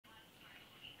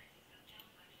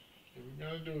We're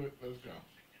gonna do it. Let's go.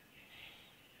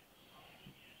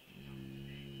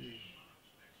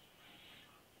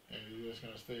 And you're just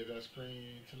gonna stay at that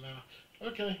screen to now.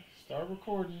 Okay, start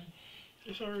recording.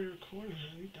 It's already recording,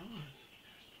 man. We done.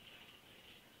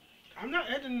 I'm not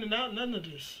editing out none of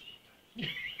this.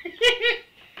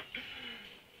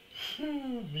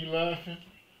 Me laughing.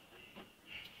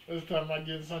 This time I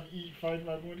get something to eat, fighting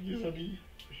like going to get something to eat.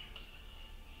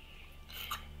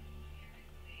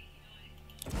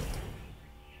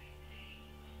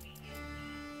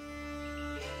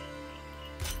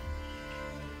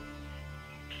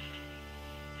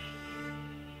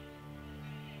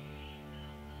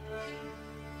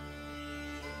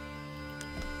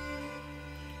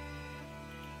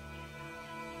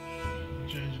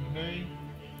 Changing the name.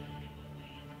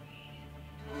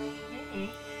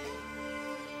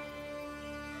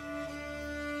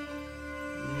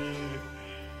 Yeah.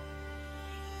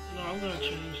 No, I'm gonna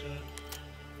change that.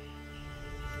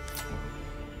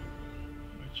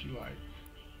 What you like?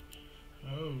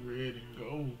 Oh, red and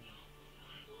gold.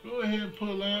 Go ahead and put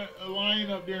a line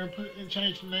up there and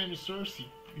change the name to Cersei.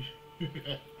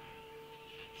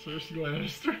 Cersei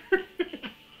Lannister.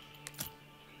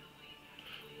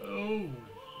 Oh,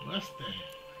 Mustang.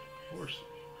 Horse.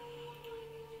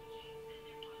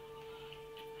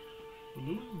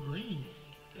 Blue and green.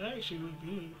 That actually look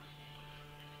good.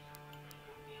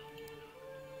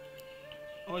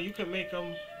 Oh, you can make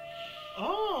them.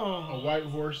 Oh. A white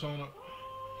horse on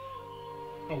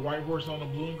a white horse on a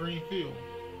blue and green field.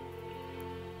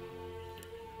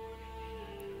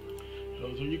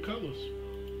 Those are your colors.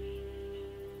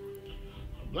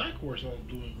 A black horse on a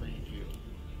blue and green field.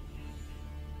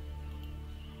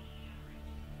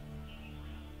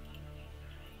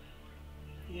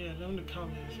 Yeah, them the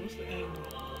colors. What's the angle?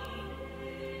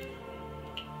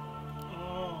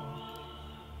 Oh.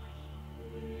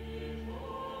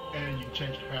 And you can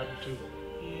change the pattern too.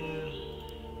 Yeah.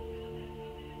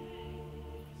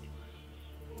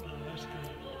 Oh, that's good.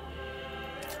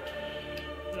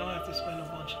 You don't have to spend a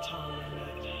bunch of time on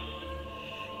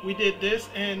that. We did this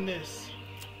and this.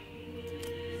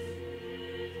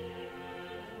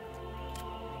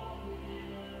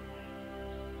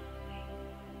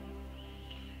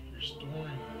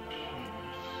 Restoring peace.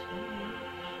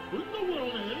 We know we're on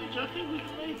the edge. I think we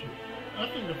can make it. I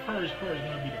think the first part is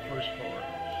gonna be the first part.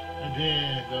 And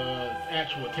then the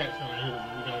actual attack's gonna hit us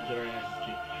and we're gonna get our asses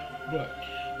kicked. But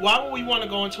Why would we want to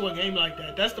go into a game like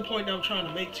that? That's the point that I'm trying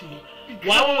to make to you.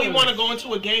 Why would we want to go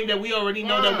into a game that we already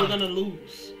know that we're gonna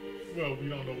lose? Well, we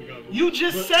don't know we're gonna lose. You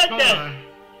just said that.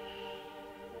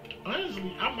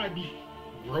 Honestly, I might be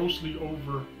grossly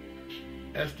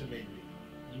overestimating.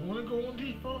 You wanna go on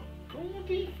default? Go on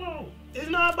default. It's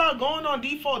not about going on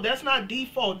default. That's not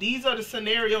default. These are the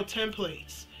scenario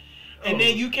templates. And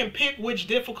then you can pick which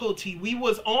difficulty. We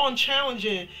was on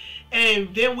challenging,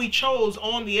 and then we chose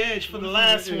on the edge for the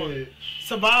last one.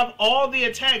 Survive all the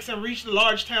attacks and reach the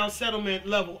large town settlement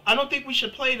level. I don't think we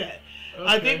should play that. Okay.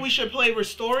 I think we should play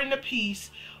restoring the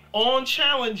peace on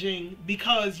challenging,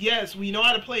 because yes, we know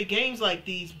how to play games like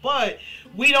these, but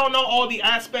we don't know all the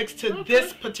aspects to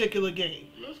this particular game.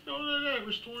 Let's go to that,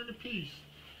 restoring the peace.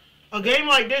 A game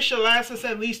like this should last us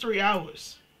at least 3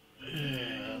 hours. Yeah,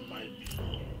 it might be.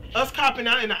 Us copping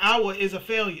out in an hour is a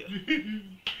failure.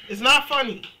 It's not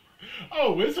funny.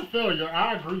 Oh, it's a failure.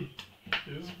 I agree.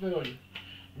 It's a failure.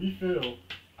 We failed.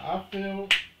 I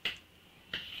failed.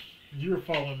 You're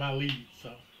following my lead,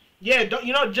 so. Yeah,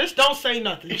 just don't say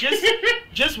nothing.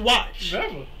 Just watch.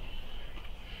 Never.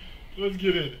 Let's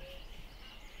get in it.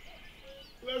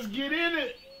 Let's get in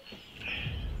it.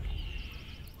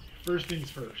 First things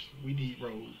first, we need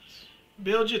roads.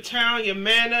 Build your town, your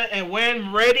manor, and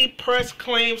when ready, press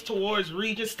claims towards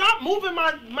regions. Stop moving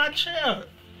my chair.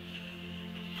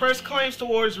 Press claims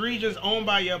towards regions owned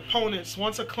by your opponents.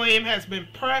 Once a claim has been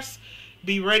pressed,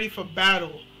 be ready for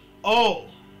battle. Oh.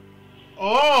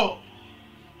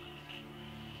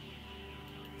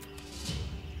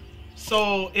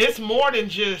 So it's more than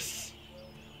just...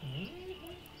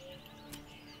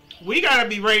 We gotta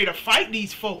be ready to fight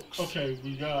these folks. Okay,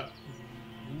 we got...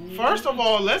 First of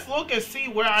all, let's look and see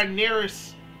where our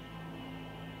nearest...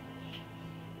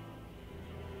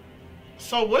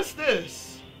 So what's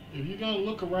this? If you're gonna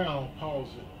look around, pause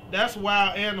it. That's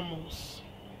wild animals.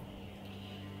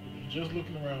 If you're just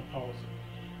looking around, pause it.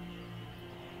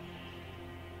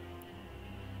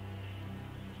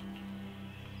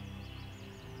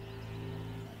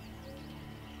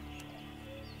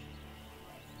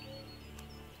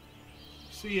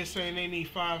 See, it's saying they need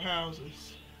 5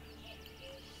 houses.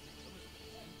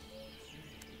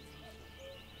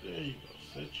 There you go.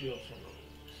 Set you up for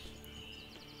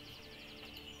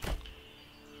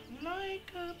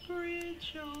like a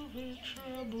bridge over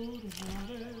troubled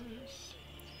waters.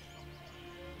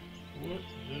 What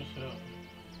just happened?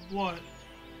 What?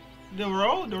 The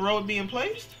road? The road being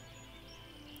placed?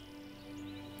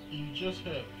 You just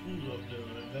had food up there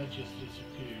and that just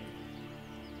disappeared.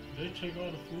 They take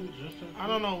all the food just up there? I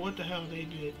don't know what the hell they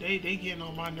did. They getting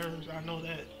on my nerves. I know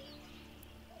that.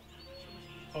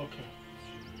 Okay.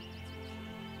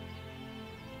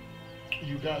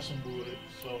 You got some wood,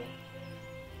 so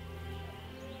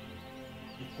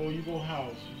before you go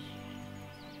houses,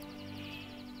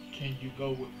 can you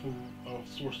go with food,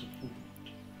 source of food?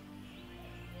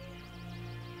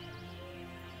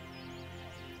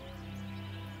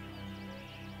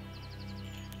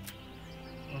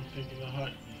 I'm thinking the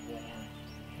hut is warm.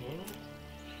 Well,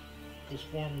 because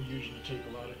farming usually take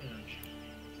a lot of energy.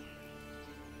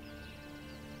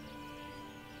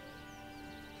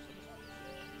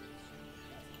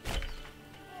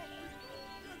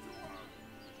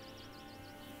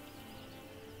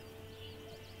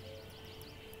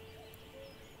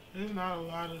 There's not a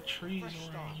lot of trees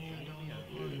around here, though.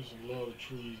 Yeah, there's a lot of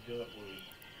trees that way.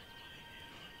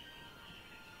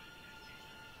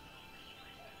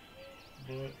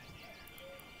 But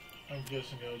I'm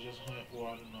guessing they'll just hunt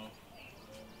wide enough.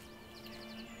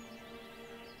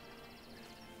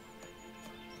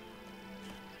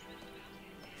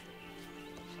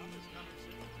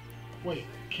 Wait,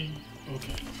 can you,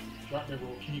 okay, drop that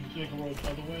road. Can you take a road the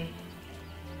other way?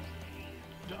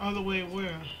 The other way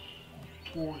where?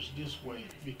 Towards this way,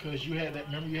 because you had that,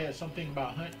 remember you had something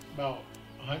about a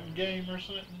hunting game or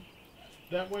something?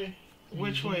 That way?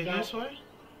 Which way? This way?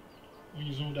 When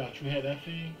you zoomed out, you had that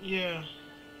thing? Yeah.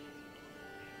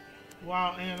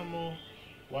 Wild animal.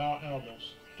 Wild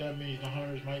animals. That means the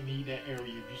hunters might need that area.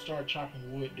 If you start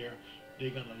chopping wood there,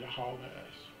 they're gonna haul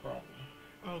ass, probably.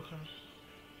 Okay.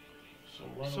 So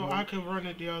run So away. I could run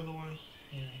it the other way.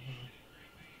 Mm-hmm.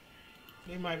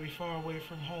 They might be far away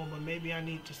from home, but maybe I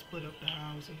need to split up the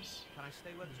houses. Can I stay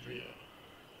where the street? Yeah.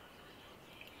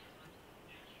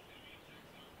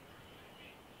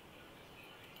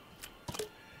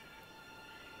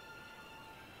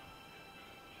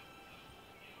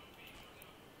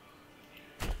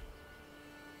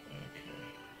 Okay.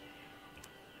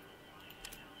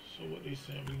 So what they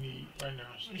saying we need right now?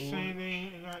 They Storage. saying they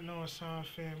ain't got no assigned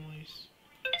families.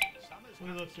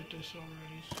 We looked at this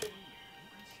already.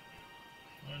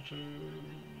 Hunter.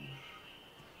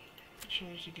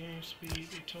 Change the game speed.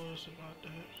 They told us about that.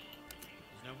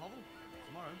 There's no hobble.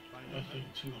 Tomorrow, finding I think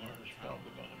 2 hunters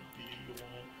probably gonna be the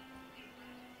one.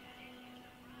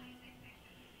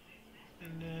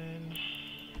 And then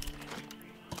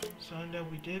something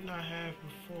that we did not have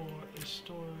before is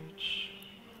storage.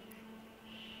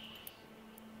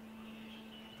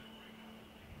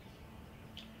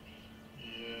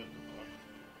 Yeah.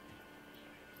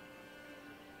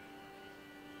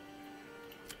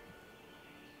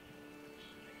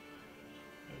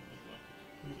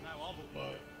 no hobble.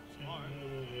 But Tomorrow.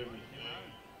 everything.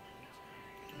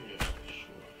 Yeah,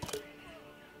 sure.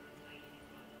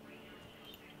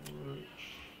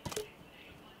 Storage.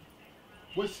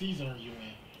 What season are you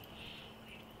in?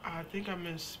 I think I'm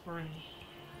in spring.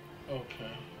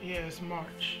 Okay. Yeah, it's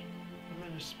March. I'm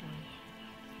in the spring.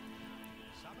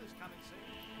 Summer's coming soon.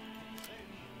 Soon.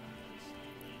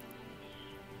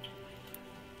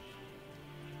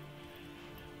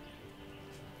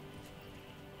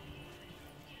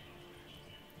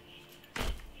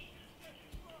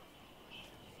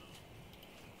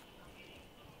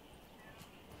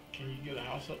 Can you get a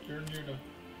house up there near the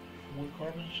wood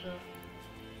carving shop?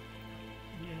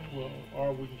 Yeah. Well,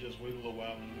 or we can just wait a little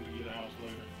while and we can get a house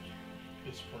later.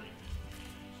 It's spring.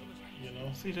 You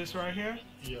know? See this right here?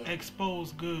 Yeah.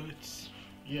 Exposed goods.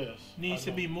 Yes. Needs I to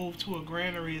know. be moved to a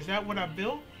granary. Is that what I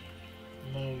built?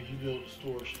 No, you built a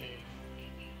storage thing.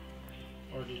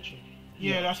 Or did you?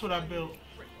 Yeah, that's what I built.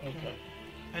 Okay.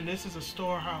 And this is a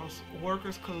storehouse.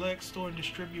 Workers collect, store, and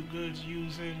distribute goods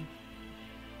using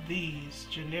these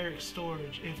generic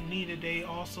storage. If needed, they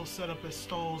also set up as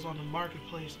stalls on the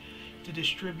marketplace to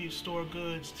distribute store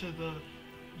goods to the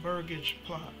burgage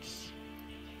plots.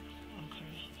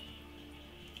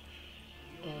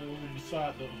 Okay.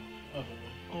 Beside the other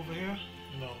one. Over here?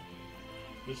 No.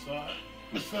 Beside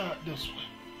this one.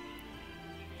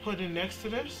 Put it next to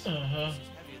this? Uh-huh.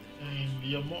 And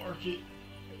your market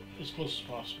as close as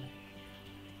possible.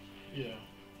 Yeah.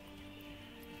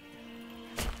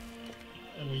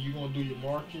 And when you're gonna do your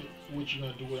market, what you're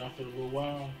gonna do it after a little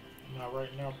while, not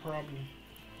right now probably,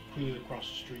 put it across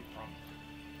the street from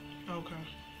it. Okay.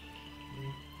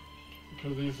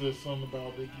 Because they said something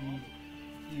about that you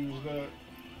use that.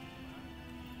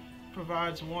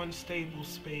 Provides one stable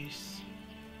space.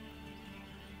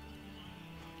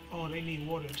 Oh, they need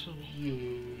water too. Yeah,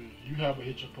 you have a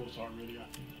hitching post already, I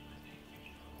think.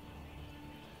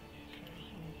 Okay,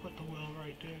 let me put the well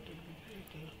right there at the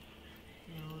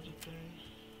middle of the thing.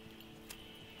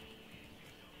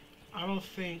 I don't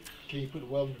think Can you put a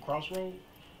well in the crossroad?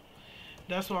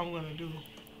 that's what I'm gonna do.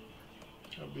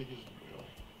 How big is the well?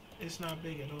 It's not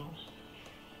big at all.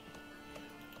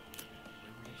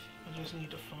 I just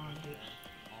need to find it.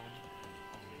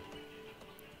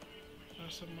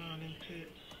 That's a mining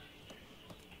pit.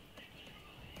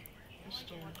 The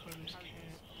stone cutters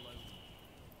camp.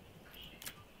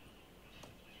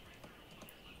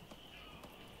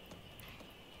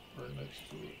 Right next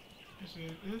to it. Is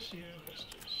it this? Yeah, that's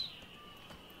this.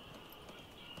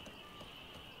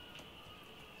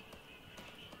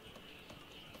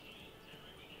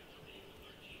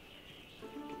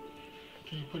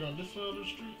 Can you put it on this side of the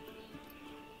street?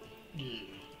 Yeah.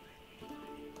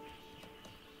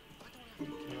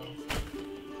 Yeah.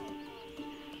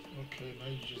 Okay, now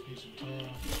you just need some time.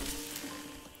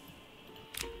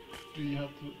 Do you have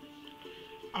to?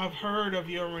 I've heard of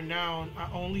your renown. I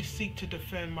only seek to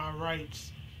defend my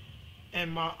rights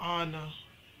and my honor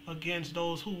against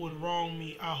those who would wrong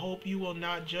me. I hope you will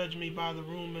not judge me by the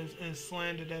rumors and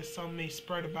slander that some may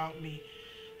spread about me.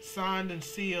 Signed and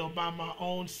sealed by my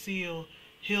own seal,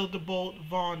 Hildebolt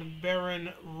von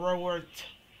Baron Roert.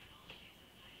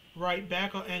 Right,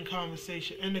 back or end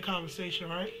conversation? End the conversation,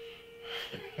 right?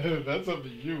 That's up to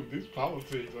you. These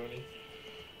politics, honey.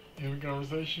 In the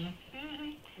conversation.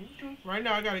 Okay. Right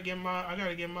now, I gotta get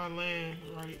my land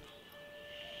right.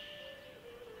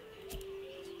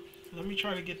 Let me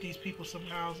try to get these people some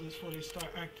houses before they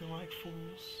start acting like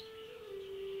fools.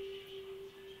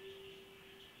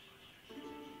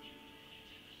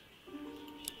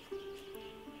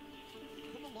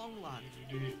 Come along, lad.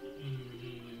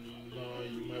 No,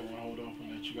 you might want to hold off on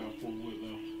that. You got 4 wood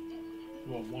left.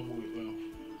 Well, 1 wood left.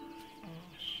 Oh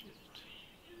shit.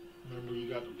 Remember, you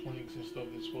got the planks and stuff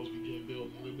that's supposed to be getting built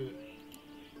in a little bit.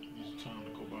 Use time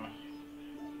to go by.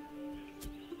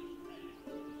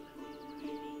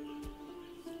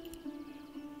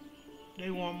 They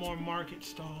want more market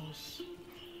stalls.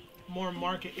 More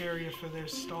market area for their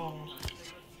stall.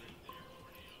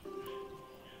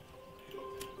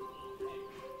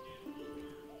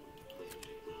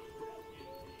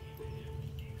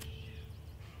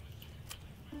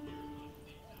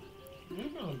 They're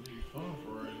gonna be fun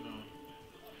for right now.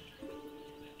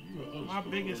 You got other My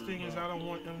stuff biggest to thing worry is I about. don't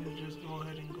want them to just go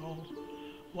ahead and go.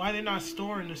 Why they not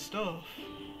storing the stuff?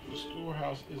 The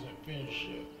storehouse isn't finished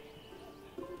yet.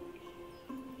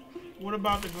 What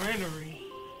about the granary?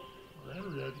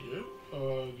 Granary, I did.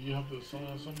 Do you have to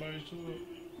assign somebody to it?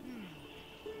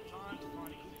 Time to find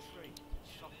a good tree.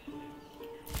 Shop.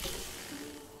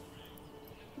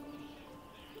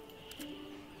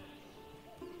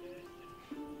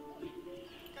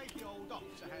 Gave the old ox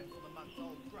a handful of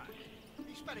month-old grass.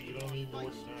 He spat it You in don't my need more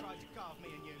face than and that. tried to carve me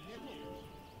a new nipple.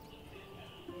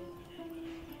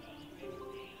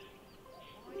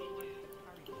 Why do I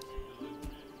have to carry this?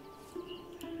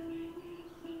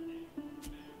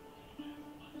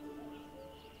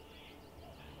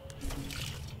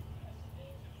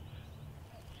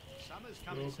 Summer's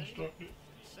coming Well soon. constructed.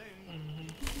 Soon.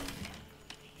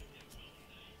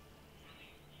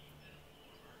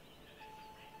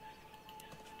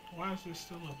 Why is this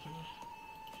still up here?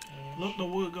 Look, the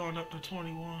wood going up to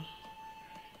 21.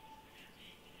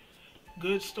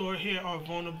 Goods stored here are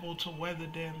vulnerable to weather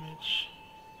damage.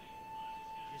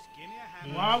 Just give me a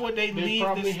hand. Why would they leave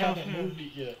probably this stuff haven't here? moved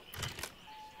it yet.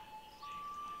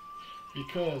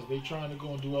 Because they trying to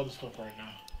go and do other stuff right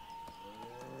now.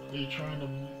 They trying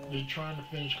to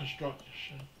finish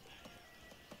construction.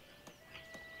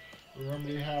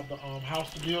 Remember, they have the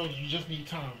house to build. You just need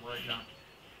time right now.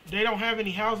 They don't have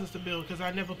any houses to build because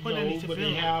I never put any to but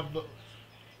build. they have the.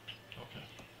 Okay.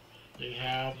 They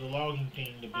have the logging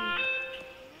thing to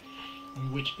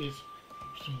build, which is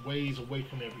some ways away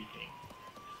from everything.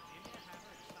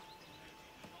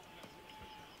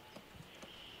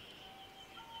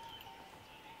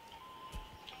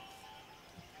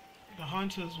 The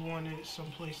hunters wanted some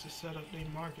place to set up their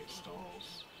market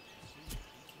stalls.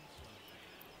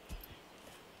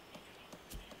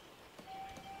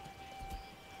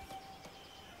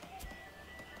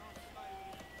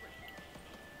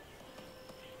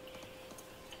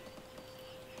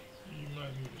 You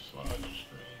might need to slide the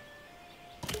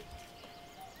stream.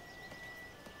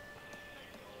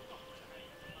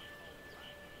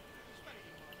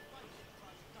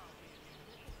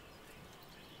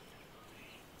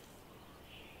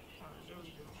 Alright, there we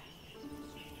go.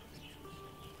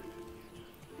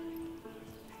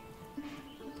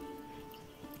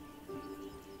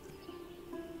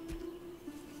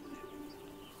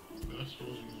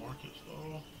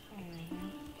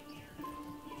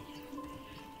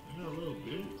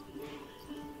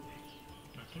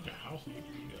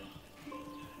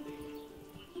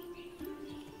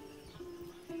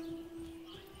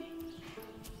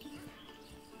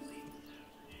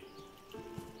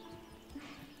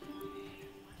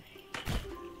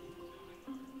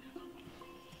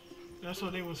 That's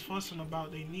what they was fussing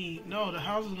about. They need. No, the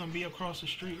house is gonna be across the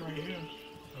street right here.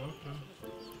 Okay.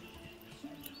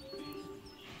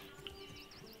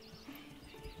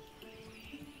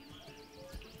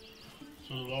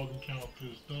 So the logging count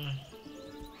is done.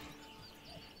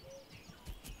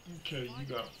 Okay, you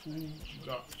got food, you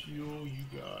got fuel, you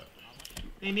got.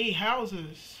 They need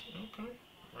houses. Okay.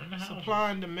 Right in the house.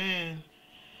 Supply and demand.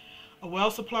 A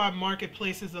well-supplied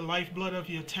marketplace is the lifeblood of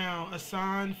your town.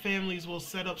 Assigned families will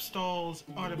set up stalls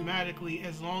automatically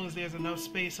as long as there's enough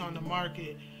space on the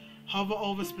market. Hover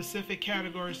over specific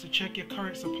categories to check your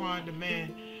current supply and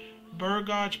demand.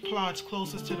 Burgage plots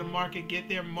closest to the market get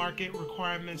their market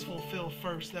requirements fulfilled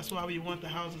first. That's why we want the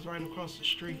houses right across the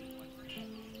street.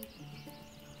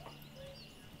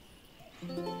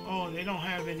 Oh, they don't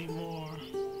have any more.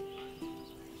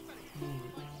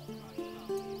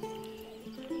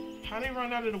 How they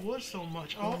run out of the wood so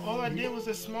much? All I did was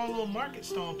a small little market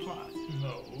stall plot.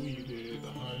 No, you did the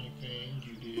hunting thing,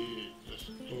 you did the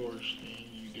storage thing,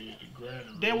 you did the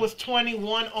granary. There was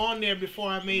 21 on there before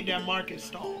I made that market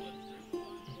stall.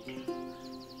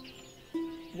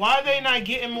 Why are they not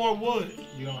getting more wood?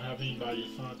 You don't have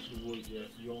anybody assigned to the wood yet.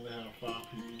 You only have 5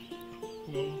 people.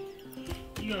 Well,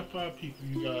 you got 5 people.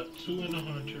 You got 2 in the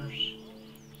hunters,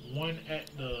 1 at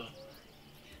the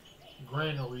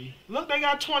granary. Look, they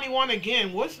got 21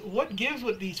 again. What gives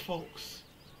with these folks?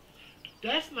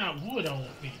 That's not wood, I don't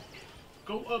think.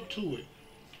 Go up to it.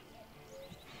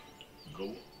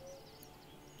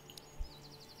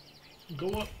 Go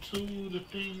up to the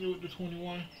thing with the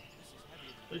 21.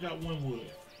 They got 1 wood.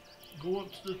 Go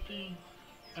up to the thing.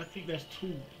 I think that's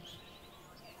tools.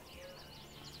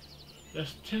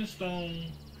 That's 10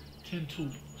 stone, 10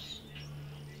 tools.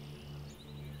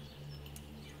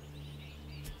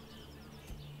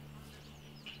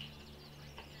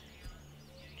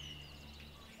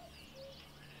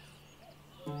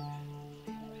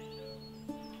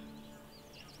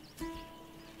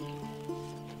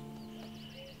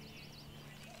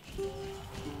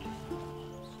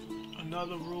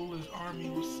 Another ruler's army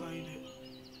was sighted.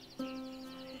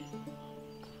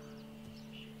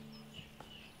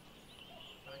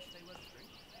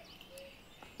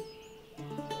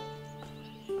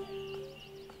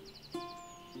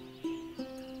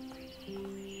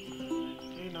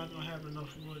 They're not gonna have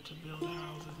enough wood to build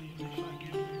houses, even if I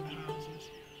give them the houses.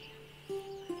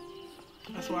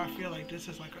 That's why I feel like this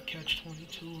is like a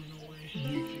catch-22 in a way.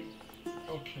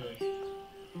 Okay.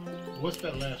 What's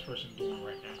that last person doing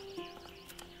right now?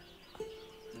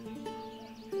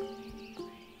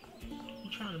 You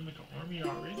trying to make an army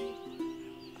already?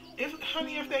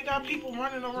 If they got people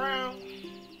running around.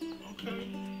 Okay,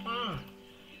 fine.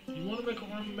 You want to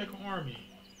make an army.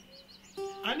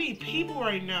 I need people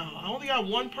right now. I only got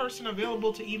 1 person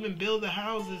available to even build the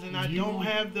houses, and I don't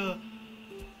have the.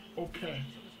 Okay.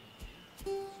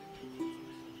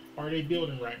 Are they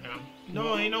building right now?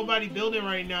 No, ain't nobody building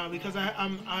right now because I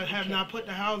have not put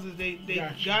the houses. They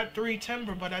Gotcha. got 3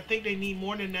 timber, but I think they need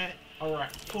more than that. All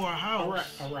right. For a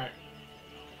house. All right.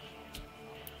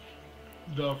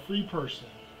 The free person,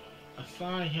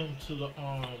 assign him to the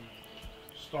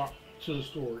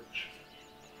storage.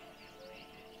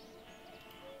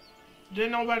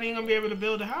 Then nobody ain't gonna be able to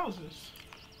build the houses.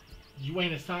 You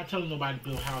ain't telling nobody to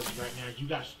build houses right now. You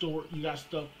got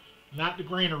stuff, not the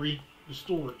granary, the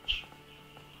storage.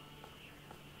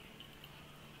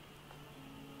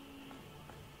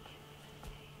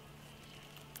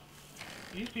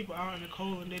 These people out in the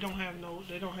cold and they don't have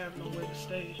nowhere to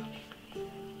stay.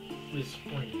 It's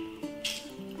spring.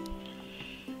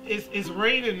 It's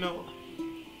raining though.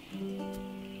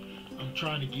 I'm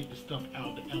trying to get the stuff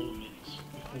out of the elements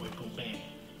before it go bad.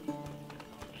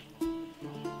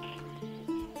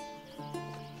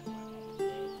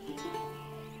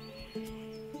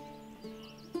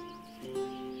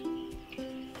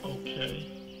 Okay,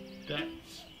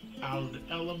 that's out of the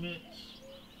elements.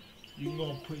 You're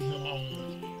gonna put him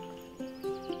on. As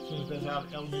soon as that's out of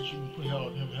the elements, you can put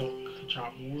him help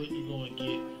chop wood to go and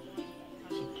get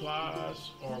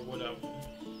supplies or whatever,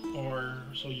 or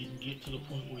so you can get to the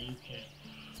point where you can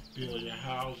build your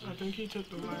houses. I think he took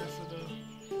the last of the.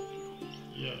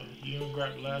 Yeah, you can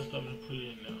grab the last of it and put it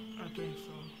in there. I think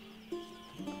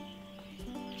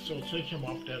so. So take him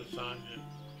off that assignment.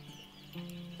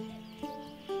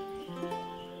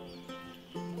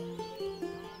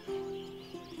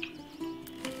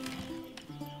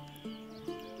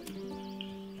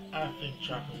 I think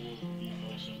chopping wood would be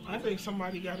most important. I think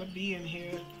somebody gotta be in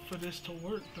here for this to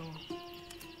work though.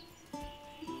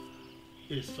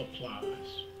 It's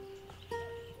supplies.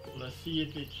 Let's see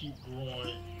if it keep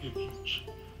growing. If you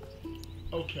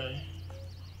okay,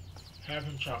 have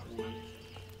him chop wood.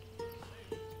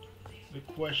 The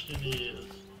question is,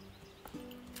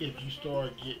 if you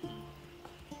start getting,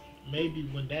 maybe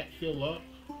when that fill up,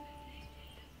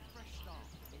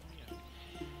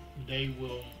 they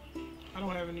will. I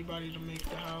don't have anybody to make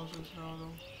the houses now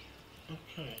though.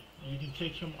 Okay, you can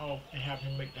take him off and have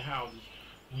him make the houses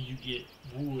when you get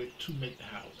wood to make the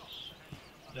houses.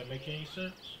 Does that make any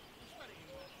sense?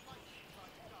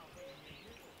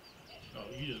 Oh,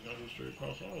 you just gonna go straight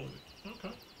across all of it.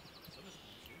 Okay.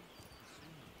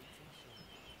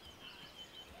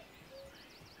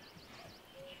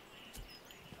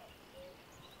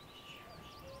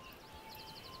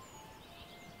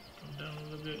 Come down a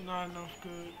little bit. Not enough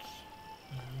goods.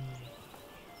 Mm.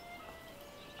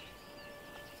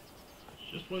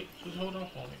 Just wait. Just hold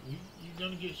off on it. You're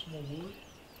gonna get some more wood.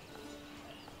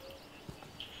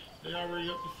 They already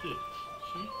up to 6.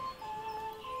 See?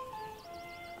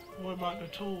 What about the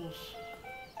tools?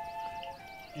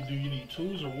 Do you need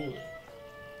tools or wood?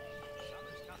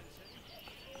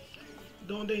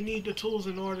 Don't they need the tools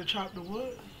in order to chop the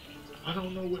wood? I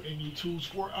don't know what they need tools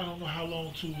for. I don't know how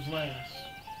long tools last.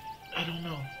 I don't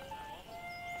know.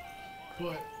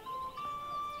 But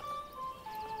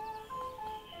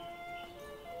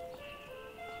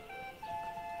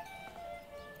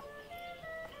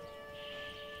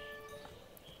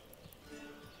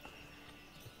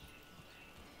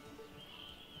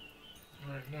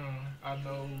right now, I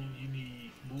know you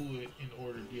need wood in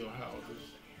order to build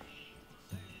houses.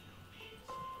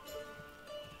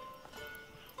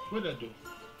 What'd that do?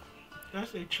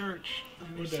 That's a church and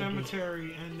a What'd that do?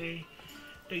 cemetery and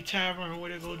they tavern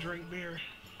where they go drink beer.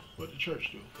 What the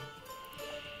church do?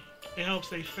 It helps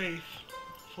their faith.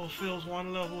 Fulfills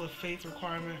one level of faith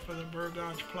requirement for the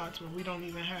Burgage plots, but we don't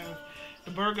even have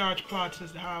the Burgage plots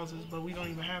is the houses, but we don't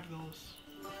even have those.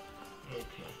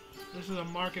 Okay. This is a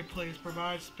marketplace.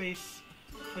 Provides space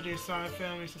for the assigned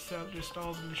families to set up their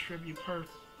stalls and distribute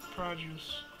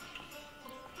produce.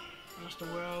 That's the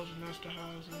wells and that's the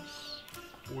houses.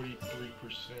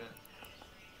 43%.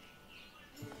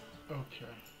 Okay.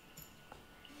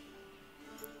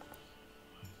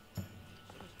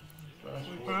 Fast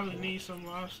We forward probably to- need some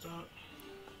livestock.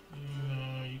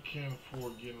 No, you can't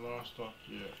afford getting livestock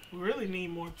yet. We really need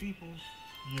more people.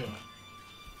 Yeah.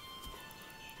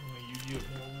 When you get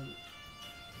more wood,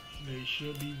 they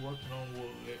should be working on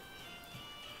wood.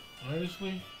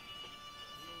 Honestly,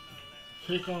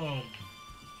 take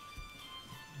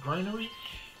granary.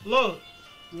 Look,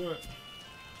 What?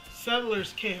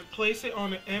 settlers camp. Place it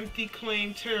on an empty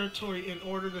claimed territory in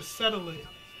order to settle it.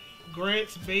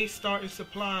 Grants base starting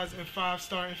supplies and 5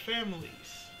 starting families.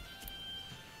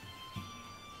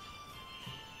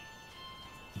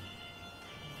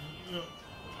 No,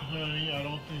 honey, I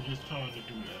don't think it's time to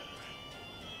do that.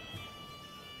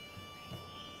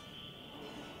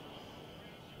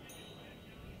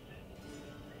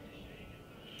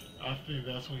 I think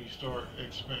that's when you start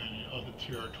expanding other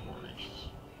territories.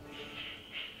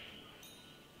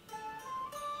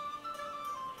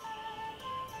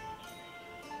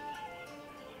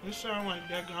 This sound like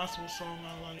that gospel song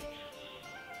I like.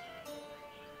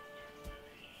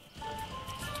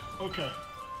 Okay.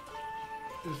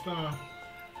 It's time.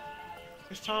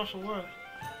 It's time for what?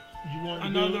 You want to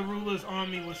Another build, ruler's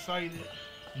army was sighted.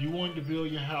 you want to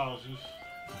build your houses.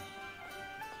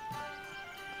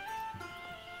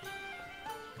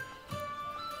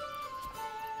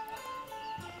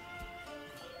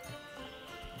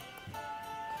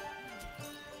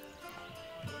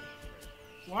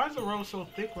 Why is the road so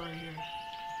thick right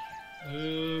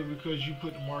here? Because you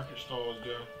put the market stalls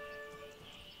there.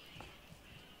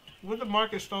 What the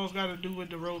market stalls got to do with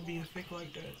the road being thick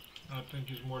like that? I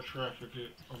think it's more traffic,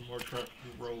 a more traffic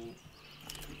road.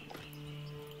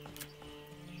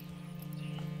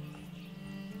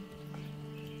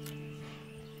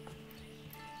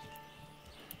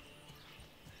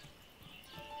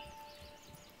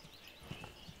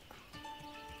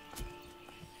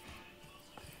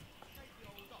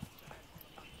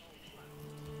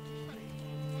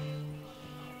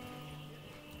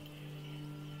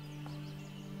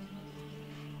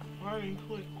 Why didn't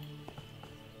click?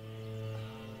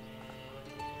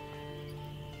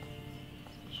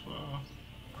 That's fine.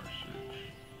 Or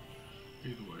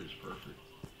shit. Either way, it's perfect.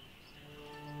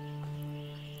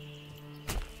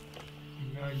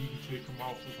 Now you can take them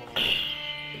off of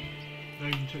now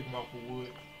you can take them off of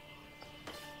wood.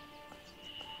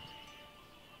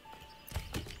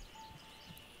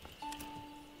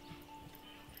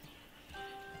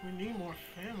 We need more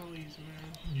families,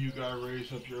 man. You gotta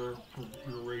raise up your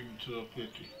rating to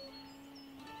 50.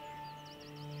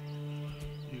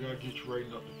 You gotta get your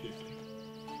rating up to 50.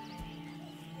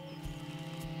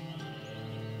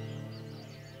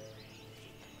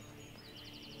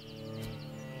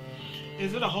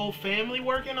 Is it a whole family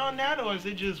working on that, or is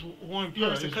it just one Yeah,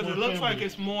 person? it's Because it one looks like family.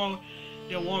 it's more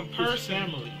than one It's person.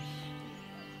 families.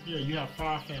 Yeah, you have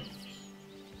 5 families.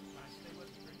 Stay with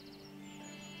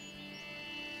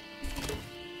me.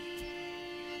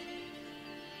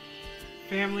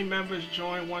 Family members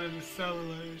join one of the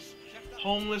settlers.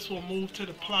 Homeless will move to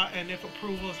the plot, and if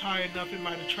approval is high enough, it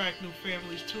might attract new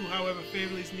families too. However,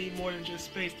 families need more than just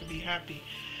space to be happy.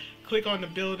 Click on the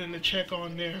building to check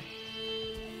on there.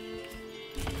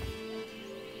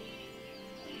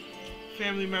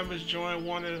 Family members join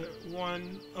one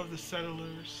of the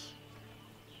settlers.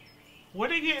 Where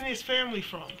they getting his family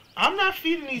from? I'm not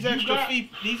feeding these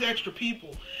these extra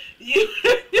people. You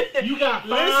got 5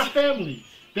 Listen. families.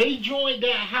 They joined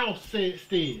that house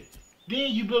instead.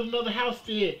 Then you build another house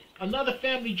instead. Another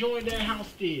family joined that house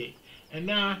instead. And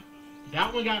now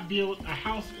that one got built.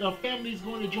 A family is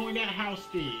going to join that house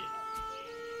instead.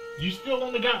 You still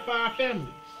only got 5 families.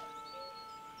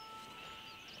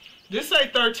 This say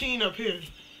 13 up here.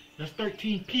 That's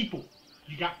 13 people.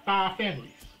 You got 5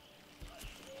 families.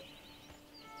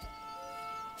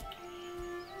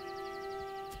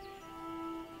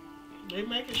 They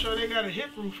making sure they got a hip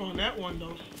roof on that one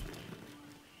though.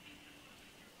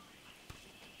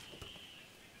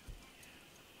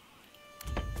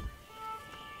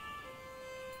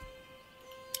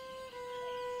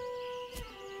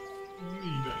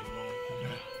 Leave that alone for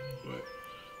now. But,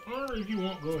 or if you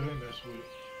want, go ahead and mess with it.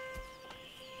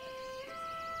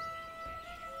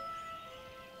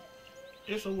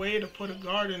 It's a way to put a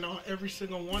garden on every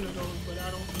single one of those, but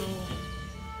I don't know.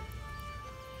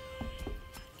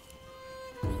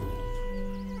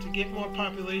 To get more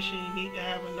population, you need to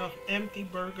have enough empty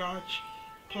burgage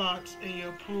plots, and your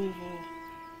approval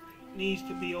needs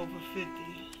to be over 50.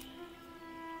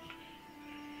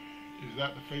 Is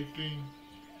that the faith thing?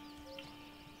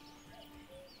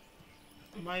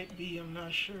 Might be, I'm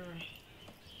not sure.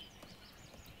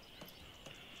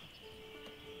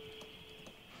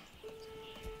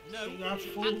 No, We got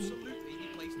food. absolutely he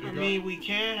placed I mean, we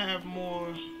can have more.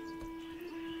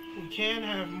 We can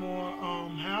have more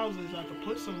houses. I could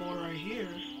put some more right here.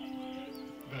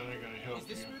 That ain't gonna help Is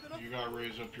this you. smooth enough? You gotta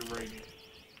raise up your rating.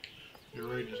 Your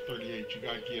rating is 38. You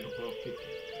gotta get above 50.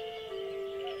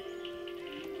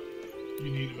 You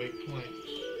need to make planks.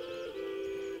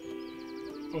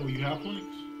 Oh, you have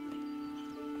planks?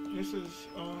 This is,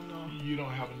 oh no. You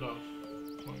don't have enough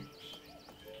planks.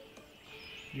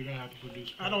 You're gonna have to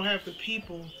produce planks. I don't have the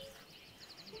people.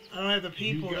 I don't have the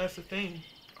people, got- that's the thing.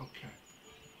 Okay.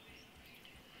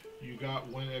 You got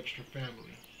one extra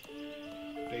family.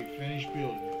 They finished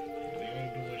building. They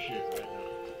ain't doing shit right now.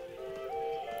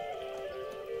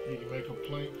 You can make a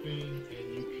plank thing,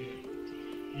 and you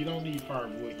can. You don't need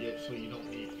firewood yet, so you don't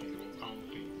need fuel. I don't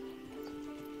think.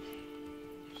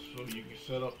 So you can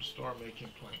set up to start making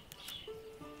planks.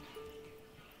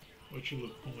 What you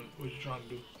looking? What you trying to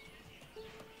do?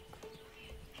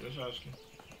 Just asking.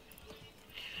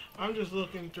 I'm just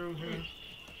looking through here.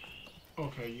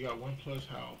 Okay, you got 1 plus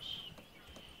house.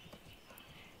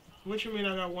 What you mean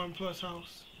I got 1 plus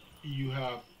house? You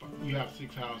have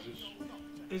 6 houses.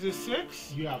 Is it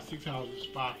 6? You have 6 houses,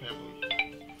 5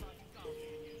 families.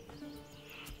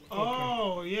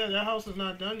 Oh, yeah, that house is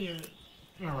not done yet.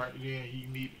 All right, then they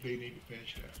need to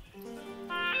finish that.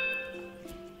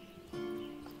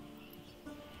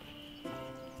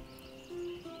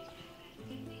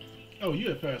 Oh, you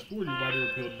had fast forwarded while they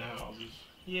were building the houses.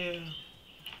 Yeah.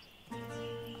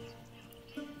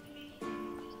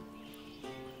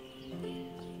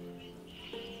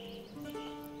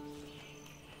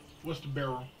 What's the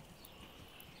barrel?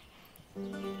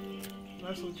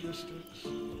 That's logistics.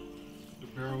 The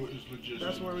barrel is logistics.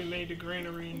 That's where we made the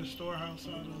granary and the storehouse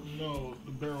out of. No,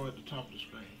 the barrel at the top of the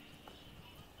screen.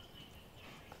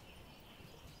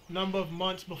 Number of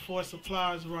months before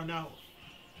supplies run out.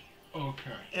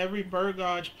 Okay. Every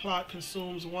burgage plot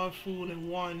consumes 1 food and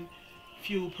 1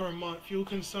 fuel per month. Fuel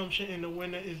consumption in the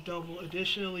winter is double.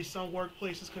 Additionally, some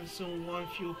workplaces consume 1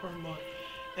 fuel per month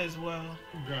as well.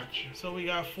 Gotcha. So we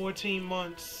got 14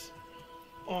 months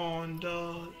on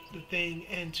the thing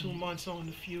and 2 months on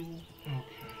the fuel.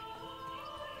 Okay.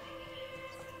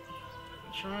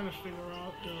 I'm trying to figure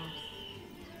out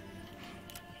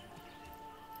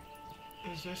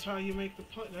is this how you make the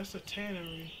plank? That's a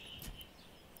tannery.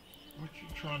 What you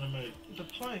trying to make? The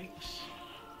planks.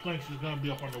 Planks is gonna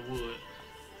be up on the wood.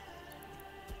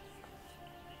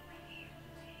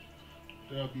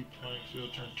 There'll be planks.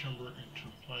 They'll turn timber into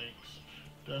planks.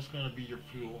 That's gonna be your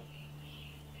fuel.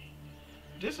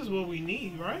 This is what we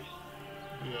need, right?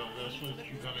 Yeah, that's what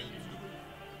you're gonna need.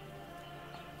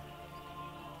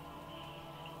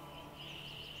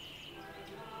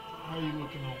 How you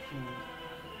looking on food?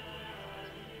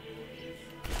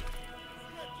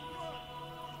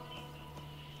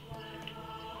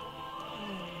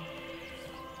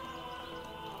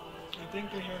 I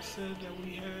think they had said that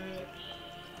we had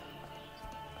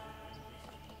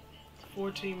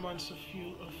 14 months of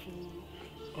food.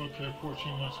 Okay,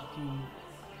 14 months of food.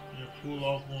 And pull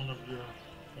off one of your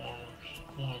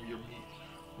farms, one of your meat,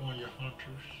 one of your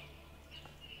hunters.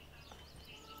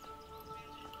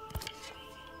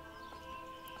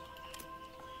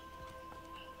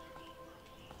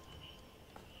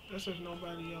 That's if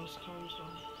nobody else comes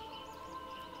though.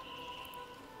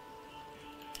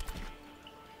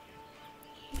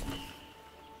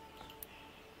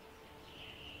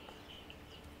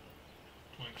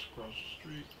 Planks across the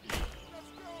street. Yeah.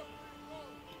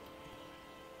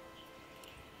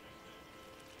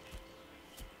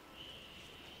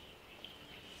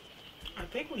 I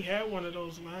think we had one of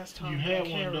those last time. You had I one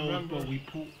can't of those, remember. but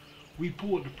we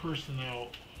pulled the person out.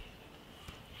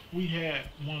 We had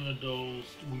one of those.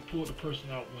 We pulled the person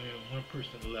out when one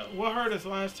person left. What hurt us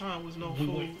last time was no we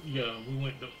food. Went, yeah, we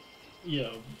went to,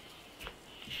 yeah.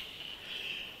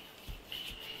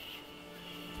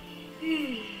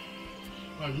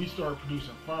 Like we started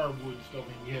producing firewood and stuff,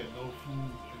 and we had no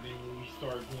food. And then when we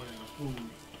started going into food,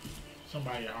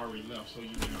 somebody had already left, so you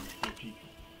didn't have 4 people.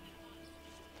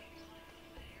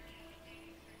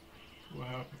 What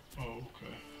happened? Oh,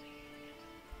 okay.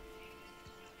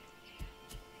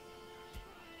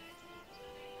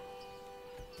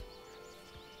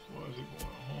 What is it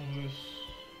going? Homeless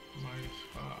minus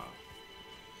 5.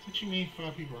 What you mean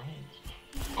 5 people are homeless?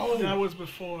 Oh, That was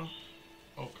before,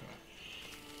 okay.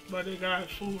 but they got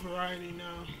food variety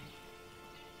now.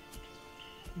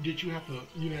 Did you have to?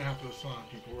 You didn't have to assign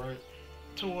people, right?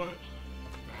 To what?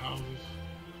 The houses.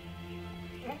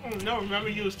 No, remember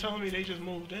you was telling me they just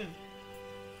moved in.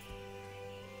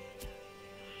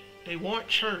 They want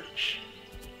church.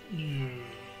 Yeah.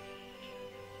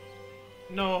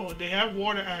 No, they have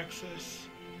water access.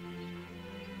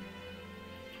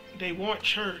 They want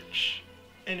church,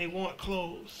 and they want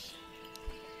clothes.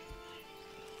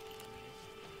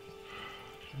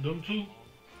 Them 2,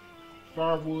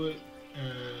 firewood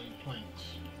and planks.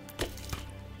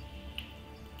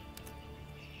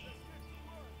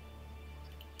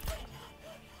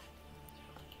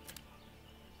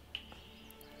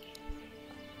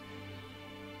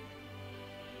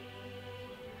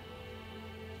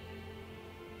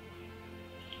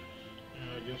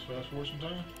 I guess fast forward some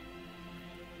time.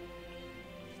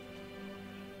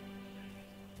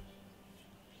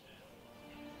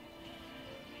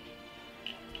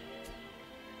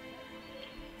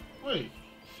 Wait,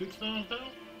 6,000?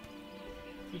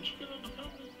 Did you get on the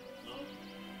company? No.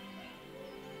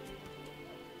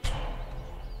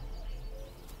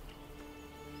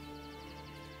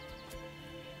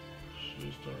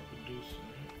 Should start producing.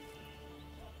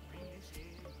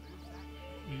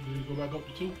 Did it go back up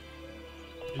to 2?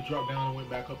 It dropped down and went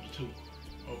back up to 2.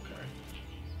 Okay.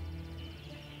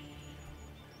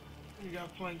 We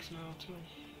got planks now too.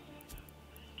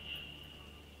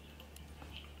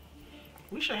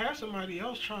 We should have somebody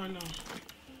else trying to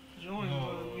join.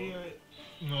 No. But we at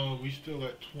No, we still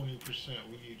at 20%.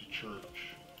 We need a church.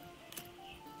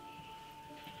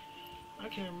 I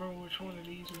can't remember which one of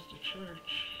these was the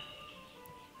church.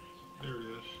 There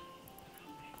it is.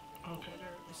 Okay,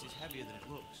 there. This is heavier than it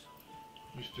looks.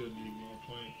 We still need more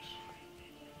planks.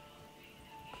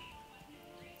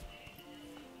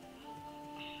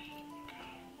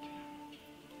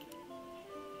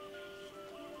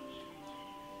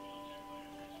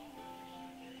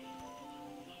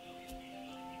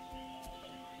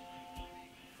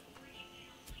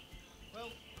 Well,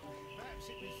 perhaps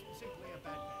it was simply a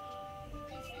bad match.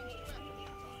 These things do happen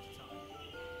from time to time.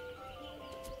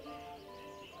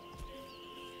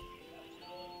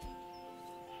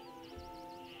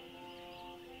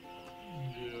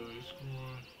 Yeah, it's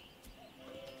going.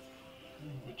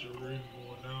 With your ring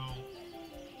going down.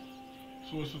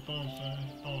 So what's the thumbs saying?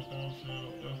 Thumbs down saying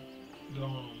up there?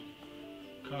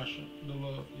 The caution, the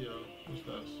love, yeah. What's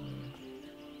that saying?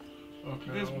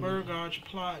 Okay. This I'll- Burgage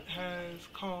plot has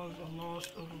caused a loss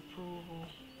of approval.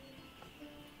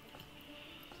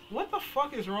 What the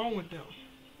fuck is wrong with them?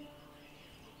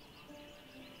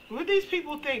 What these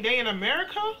people think? They in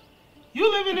America? You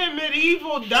living in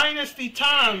medieval dynasty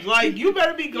times. Like, you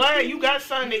better be glad you got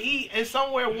something to eat and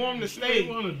somewhere warm to They stay.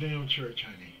 want a damn church,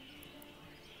 honey.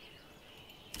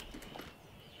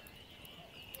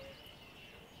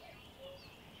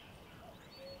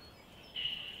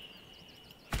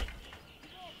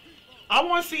 I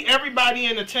want to see everybody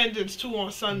in attendance too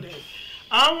on Sunday.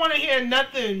 I don't want to hear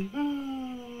nothing.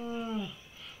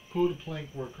 Pull the plank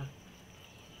worker.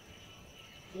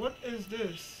 What is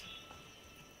this?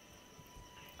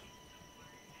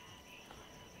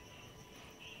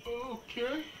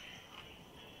 Okay.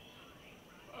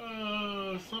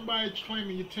 Somebody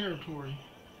claiming your territory.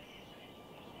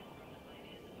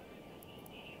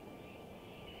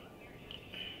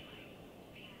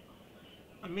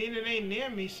 I mean, it ain't near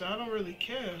me, so I don't really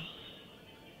care.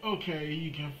 Okay,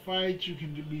 you can fight, you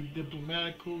can be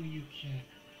diplomatical, you can...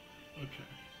 Okay.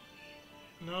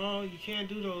 No, you can't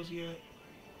do those yet.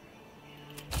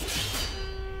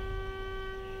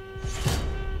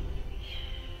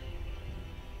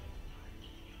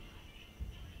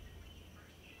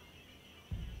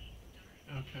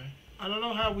 Okay. I don't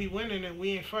know how we winning and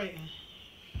we ain't fighting.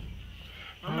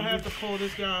 I'm gonna have to pull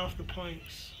this guy off the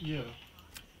planks. Yeah.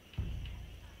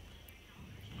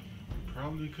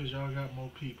 Probably because y'all got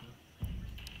more people.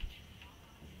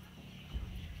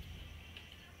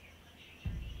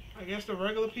 I guess the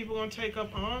regular people gonna take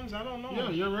up arms? I don't know. Yeah,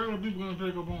 your regular people gonna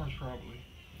take up arms probably.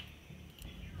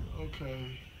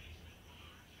 Okay.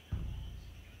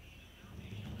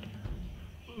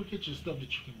 Look at your stuff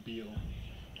that you can build.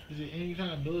 Is it any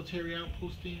kind of military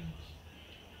outpostings?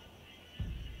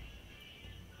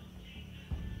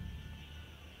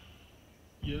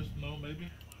 Yes, no, maybe?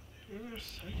 Give me a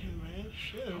second, man.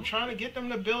 Shit, I'm trying to get them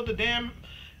to build the damn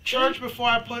church before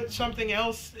I put something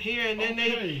else here, and then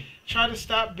they try to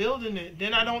stop building it.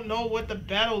 Then I don't know what the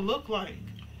battle look like.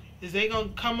 Is they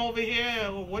gonna come over here,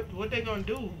 or what they gonna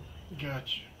do?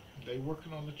 Gotcha. They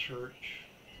working on the church.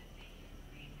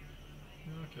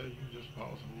 Okay, you can just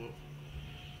pause and look.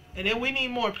 And then we need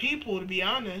more people, to be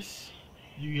honest.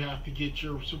 You have to get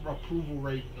your approval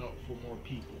rating up for more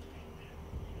people.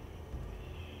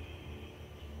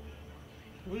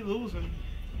 We losing.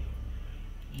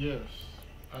 Yes,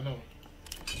 I know.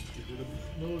 Is it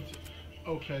a military?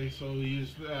 Okay, so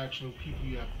it's the actual people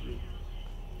you have to do.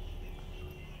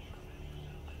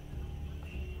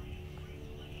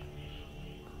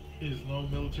 Is no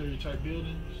military type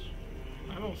buildings?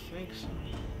 I don't think so.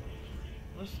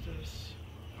 What's this?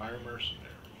 Fire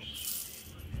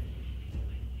mercenaries.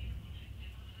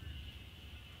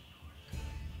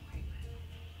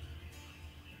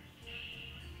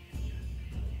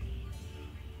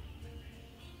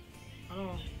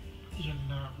 Oh. You're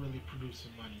not really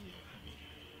producing money yet, honey.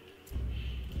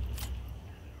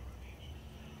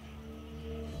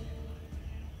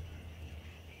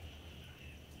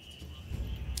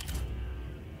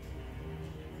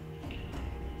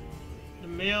 The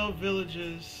male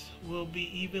villages will be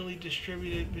evenly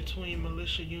distributed between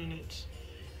militia units.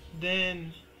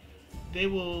 Then they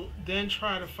will then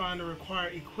try to find the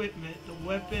required equipment. The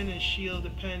weapon and shield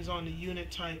depends on the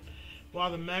unit type,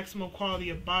 while the maximum quality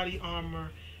of body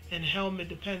armor and helmet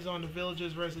depends on the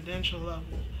village's residential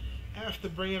level. After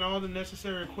bringing all the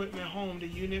necessary equipment home, the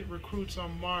unit recruits are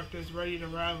marked as ready to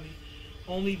rally.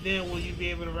 Only then will you be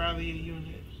able to rally a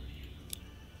unit.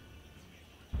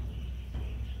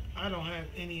 I don't have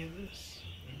any of this.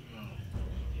 No.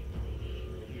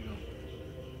 You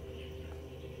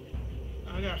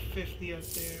don't. I got 50 up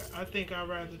there. I think I'd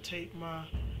rather take my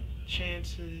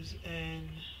chances and...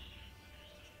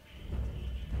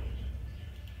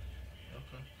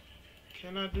 Okay.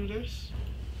 Can I do this?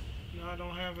 No, I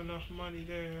don't have enough money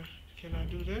there. Can I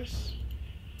do this?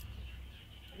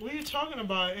 What are you talking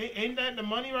about? Ain't that the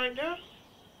money right there?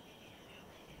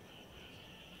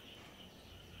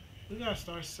 We gotta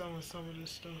start selling some of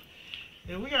this stuff.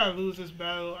 If we gotta lose this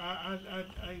battle, man,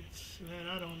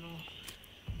 I don't know.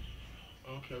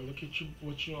 Okay, look at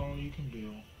what you all you can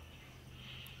build.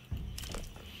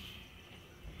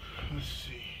 Let's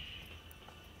see.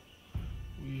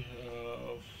 We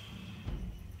have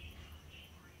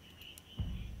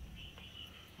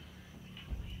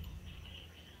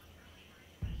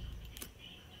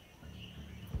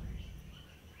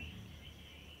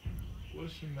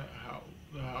what's in that house?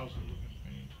 The house is looking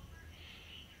faint.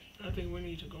 I think we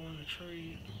need to go on a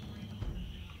trade.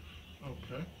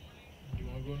 Okay. You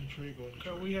want to go in the trade? Go in the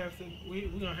Cause trade. we have to. We're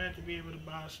gonna have to be able to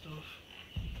buy stuff.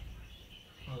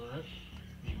 All right.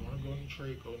 You want to go in the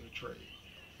trade? Go in the trade.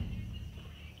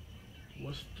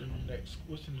 What's in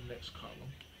the next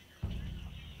column?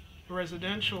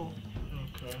 Residential.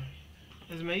 Okay.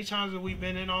 As many times as we've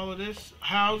been in all of this,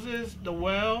 houses, the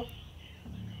well,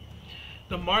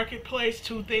 the marketplace,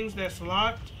 2 things that's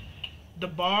locked, the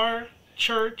bar,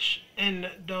 church, and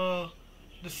the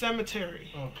cemetery.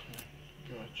 Okay.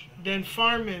 Gotcha. Then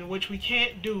farming, which we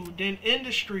can't do. Then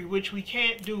industry, which we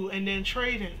can't do. And then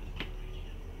trading.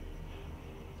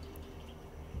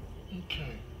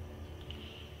 Okay.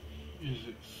 Is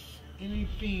it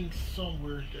anything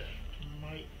somewhere that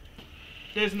might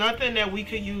There's nothing that we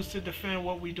could use to defend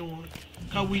what we're doing.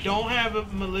 Cause we don't have a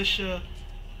militia.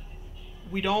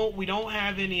 We don't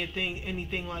have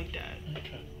anything like that.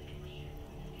 Okay.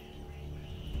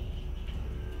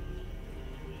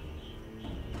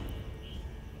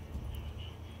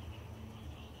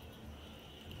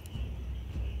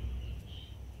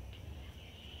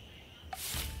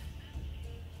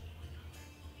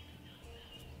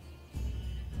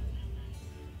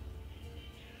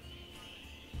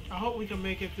 I hope we can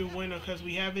make it through winter because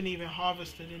we haven't even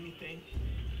harvested anything.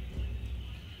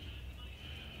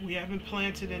 We haven't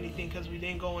planted anything because we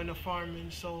didn't go into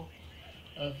farming, so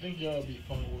I think y'all be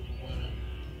fine with the winner.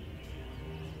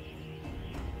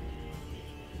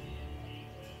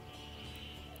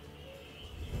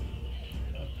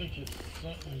 I think it's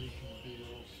something you can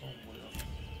build somewhere.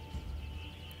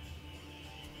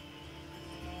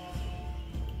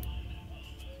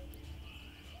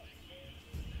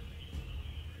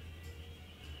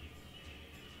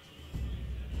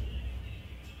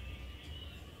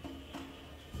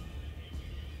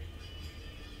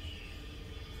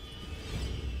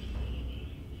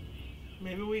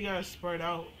 maybe we gotta spread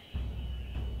out.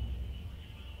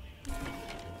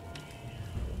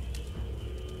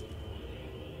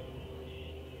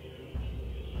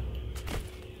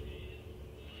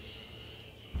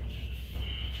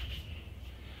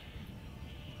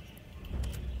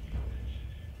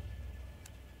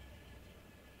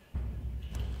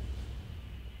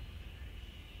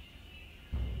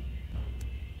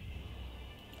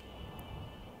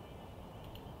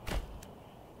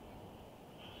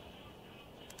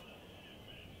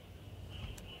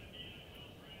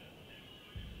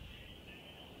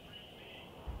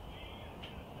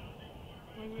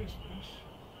 What is this?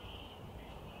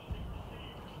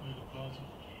 Need a puzzle.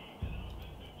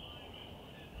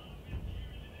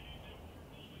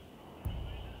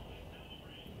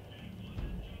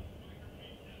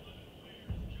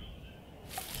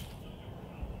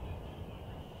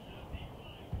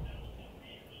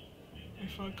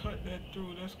 If I cut that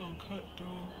through, that's gonna cut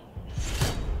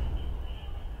through.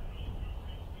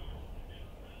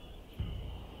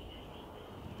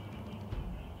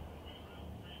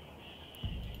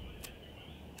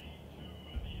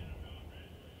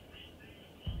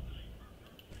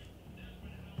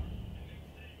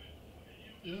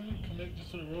 Isn't it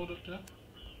connected to the road up there?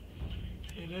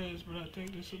 It is, but I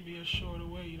think this would be a shorter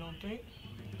way. You don't think?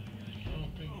 I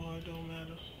don't think. Oh, it don't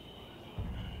matter.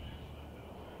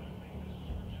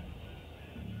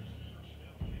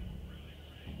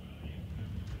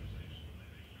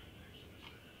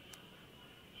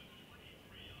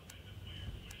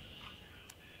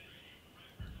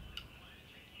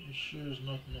 You sure there's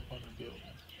nothing up on the building?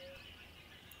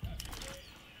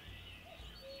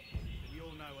 You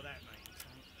all know what that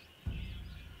means,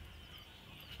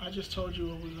 huh? I just told you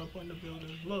what was up on the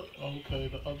building. Look, Okay,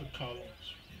 the other columns.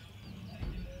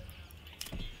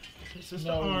 this is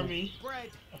No. the army.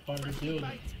 Bread, Up on the fresh building.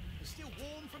 baked, and still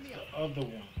warm from the The oven. other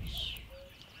ones.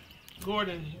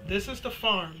 Gordon, this is the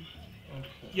farm. Okay.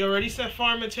 You already said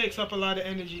farming takes up a lot of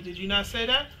energy. Did you not say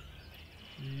that?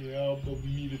 Yeah, but we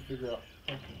need to figure out.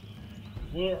 Okay.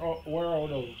 Where are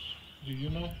those? Do you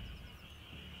know?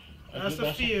 I That's think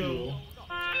a field. Old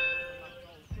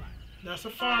That's a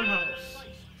farmhouse.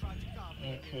 place tried to carve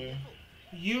me. Okay.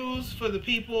 Used for the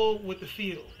people with the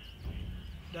field.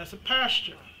 That's a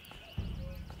pasture.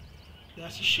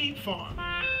 That's a sheep farm.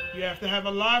 You have to have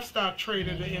a livestock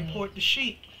trader to import the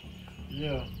sheep.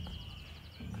 Yeah.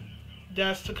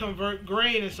 That's to convert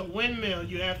grain. It's a windmill.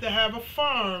 You have to have a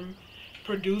farm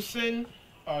producing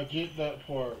I get that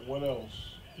part. What else?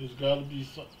 There's got to be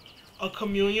some. a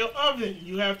communal oven.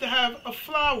 You have to have a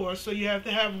flour, so you have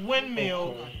to have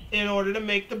windmill Okay. in order to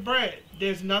make the bread.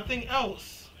 There's nothing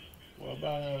else. What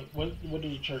about what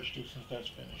does the church do since that's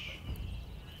finished?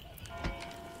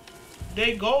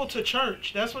 They go to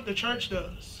church. That's what the church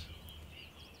does.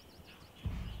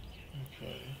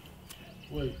 Okay.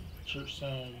 Wait. Church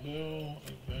sound bill.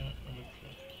 Event.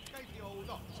 Okay. Gave the old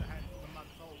ox a hand of a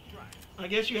month-old drag. I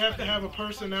guess you have to have a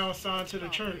person now assigned to the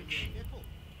church.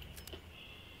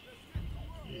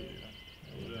 Yeah.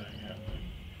 Well, that ain't happening.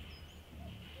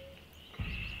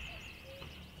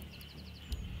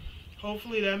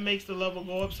 Hopefully that makes the level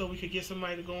go up so we could get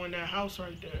somebody to go in that house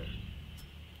right there.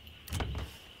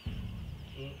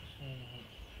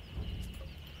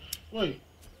 Wait.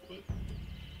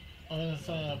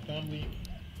 Unassigned family.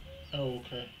 Oh,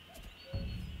 okay.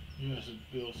 You have to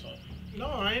build something. No,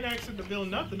 I ain't asking to build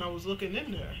nothing. I was looking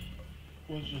in there.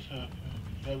 What just happened?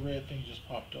 That red thing just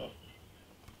popped up.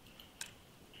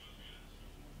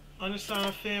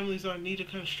 Unassigned families are needed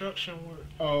construction work.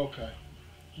 Oh, okay.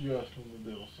 You asked him to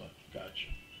build something. Gotcha.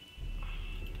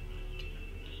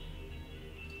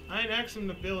 I ain't asked him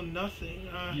to build nothing.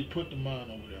 You put the mine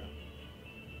over there.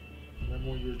 Remember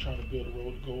when you were trying to build a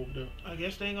road to go over there? I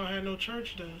guess they ain't gonna have no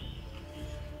church then.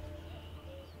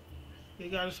 They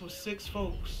got us with 6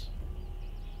 folks.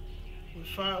 With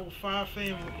five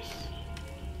families.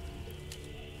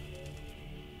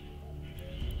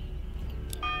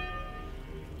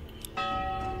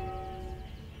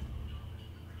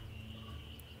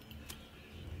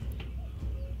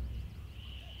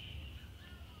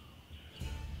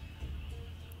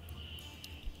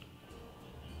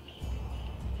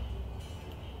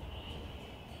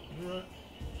 Alright.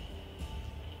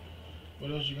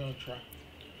 What else you gonna try?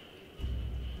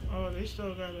 Oh, they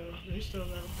still gotta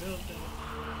build that.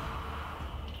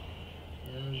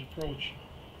 Winter's approaching.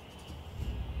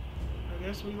 I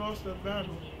guess we lost the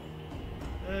battle.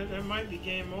 That might be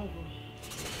game over.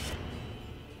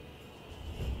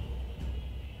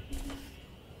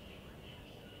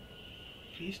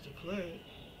 Peace declared.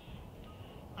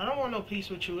 I don't want no peace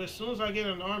with you. As soon as I get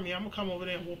an army, I'm gonna come over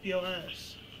there and whoop your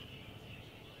ass.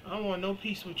 I don't want no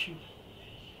peace with you.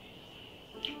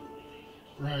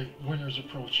 Right, winter's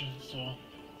approaching, so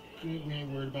good we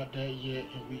ain't worried about that yet,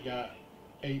 and we got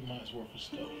 8 months worth of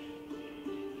stuff.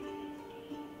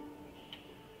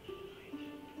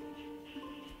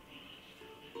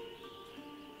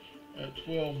 At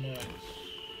 12 months,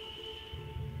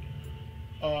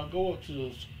 go up to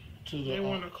the. They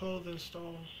want a clothing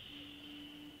store.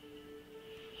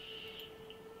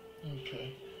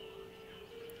 Okay.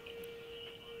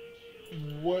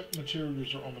 What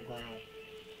materials are on the ground?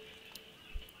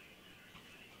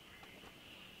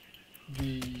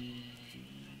 The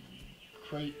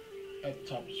crate at the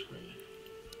top of the screen.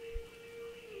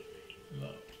 No.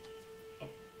 Up.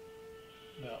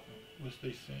 That one. What's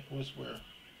they saying? What's where?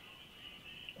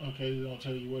 Okay, they don't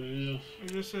tell you what it is.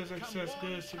 It just says excess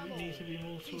goods need to be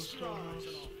moved to a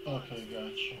storehouse. Okay,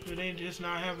 gotcha. Do they just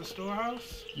not have a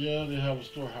storehouse? Yeah, they have a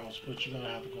storehouse, but you're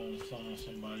gonna have to go and assign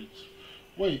somebody.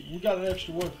 Wait, we got an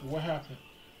extra worker. What happened?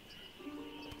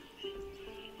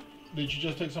 Did you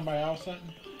just take somebody out or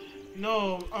something?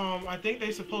 No, I think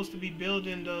they supposed to be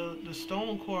building the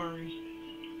stone quarry.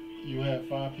 You had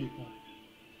 5 people.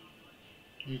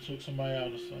 You took somebody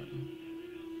out or something.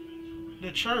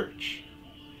 The church.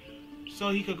 So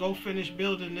he could go finish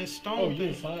building this stone Oh, you thing.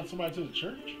 assigned somebody to the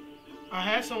church? I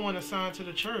had someone assigned to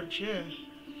the church, yeah.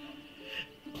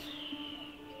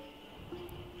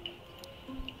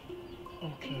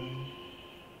 Okay.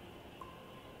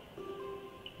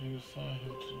 You assigned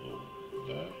him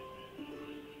to that.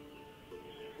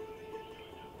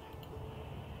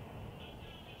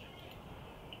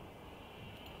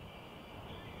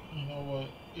 You know what?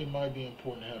 It might be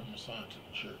important to have him assigned to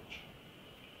the church.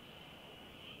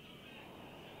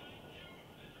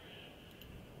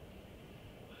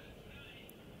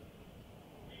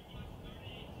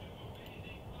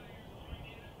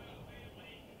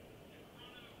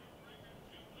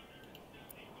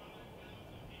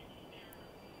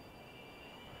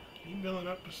 He building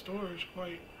up the storage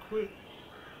quite quick.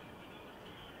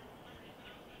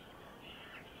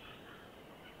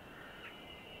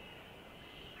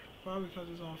 Probably because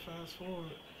it's on fast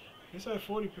forward. It's at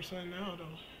 40% now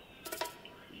though.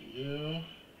 Yeah.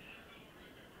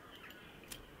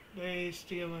 They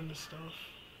stealing the stuff.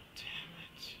 Damn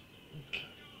it. Okay.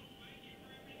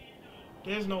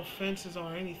 There's no fences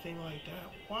or anything like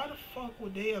that. Why the fuck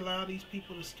would they allow these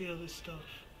people to steal this stuff?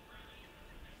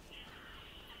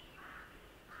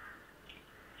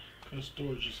 Because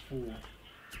storage is full.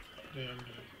 Damn.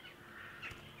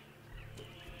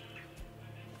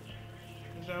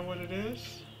 Is that what it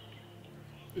is?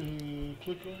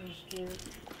 Click on the storage.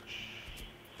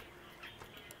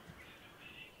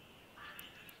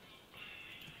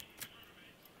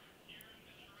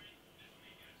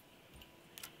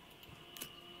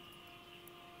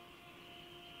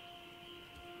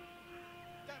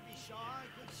 Don't be shy,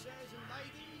 good sirs and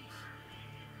ladies.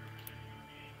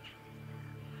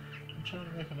 I'm trying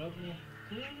to make another one.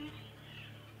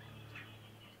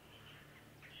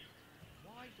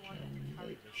 Why do I And not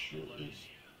make sure it's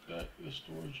that the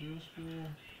storage is full.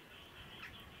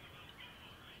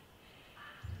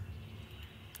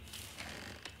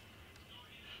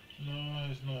 No,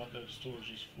 it's not that the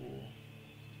storage is full.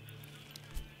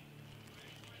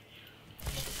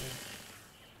 Okay.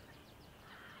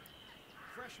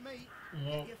 fresh meat?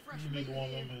 No, Get your fresh neither meat one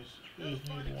of here. them is You'll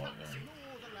find neither a one of cuts them. in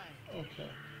all the land.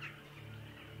 Okay.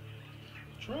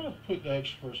 Try to put the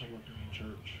extra person working in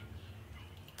church.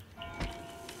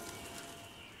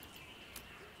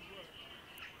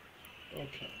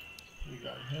 Okay. We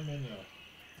got him in there.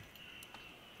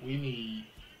 We need.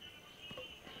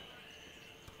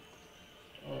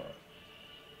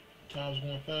 Time's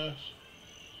going fast.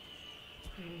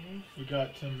 We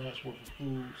got 10 months worth of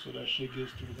food, so that shit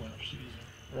gets through the winter season,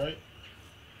 right?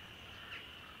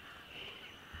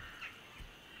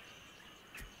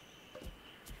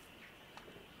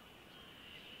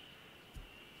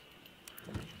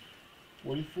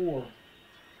 $44.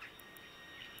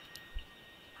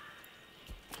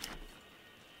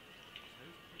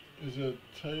 Is it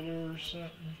Taylor or something?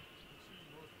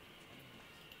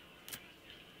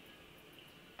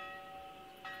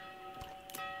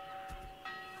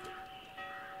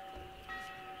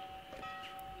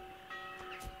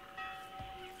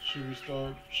 Should we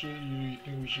start? Should you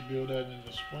think we should build that in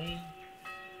the spring?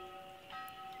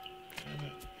 Damn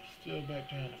it, still back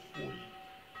down to 40.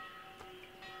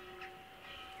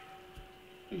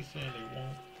 He's saying they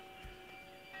won't.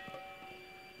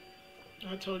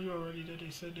 I told you already that they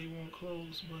said they won't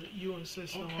close, but you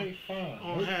insist Okay, fine.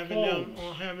 on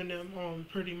having them on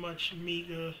pretty much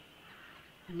meager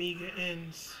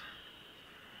ends.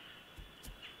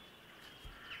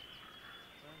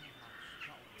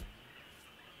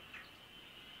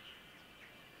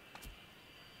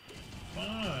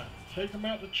 Fine. Take them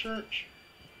out to church.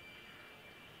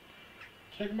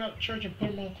 Take them out to church and put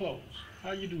them on clothes.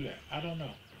 How you do that? I don't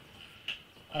know.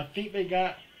 I think they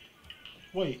got.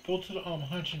 Wait, go to the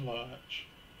hunting lodge.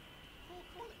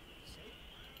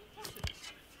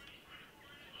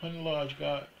 Hunting lodge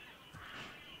got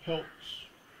pelts,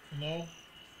 no?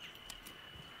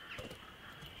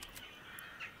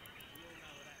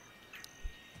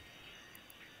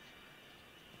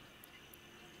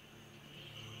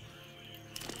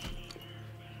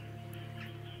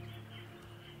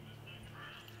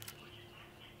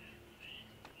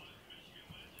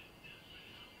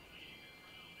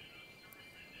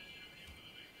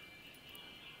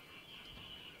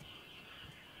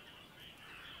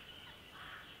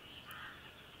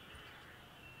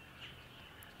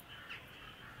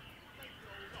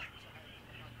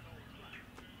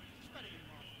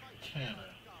 Tanner.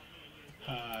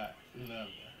 High leather.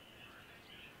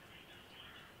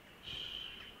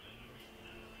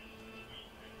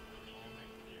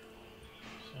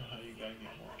 Somehow you gotta get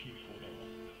more people though.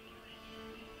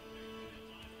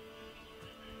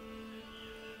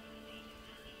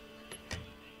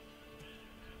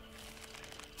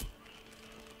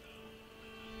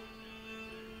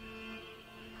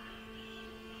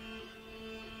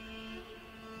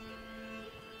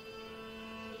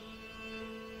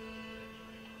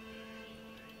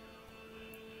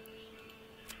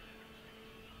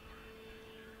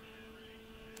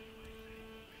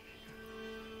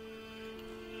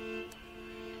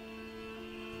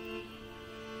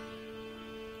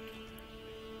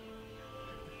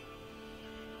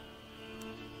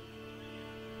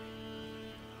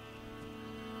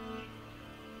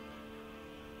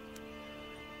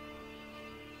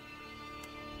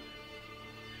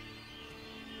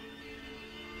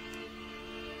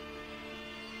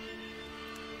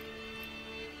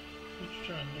 What you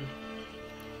trying to do?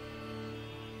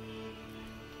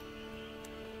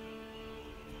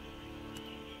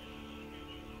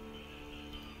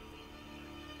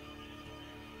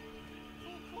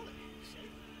 Poor quality, you say?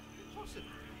 Impossible.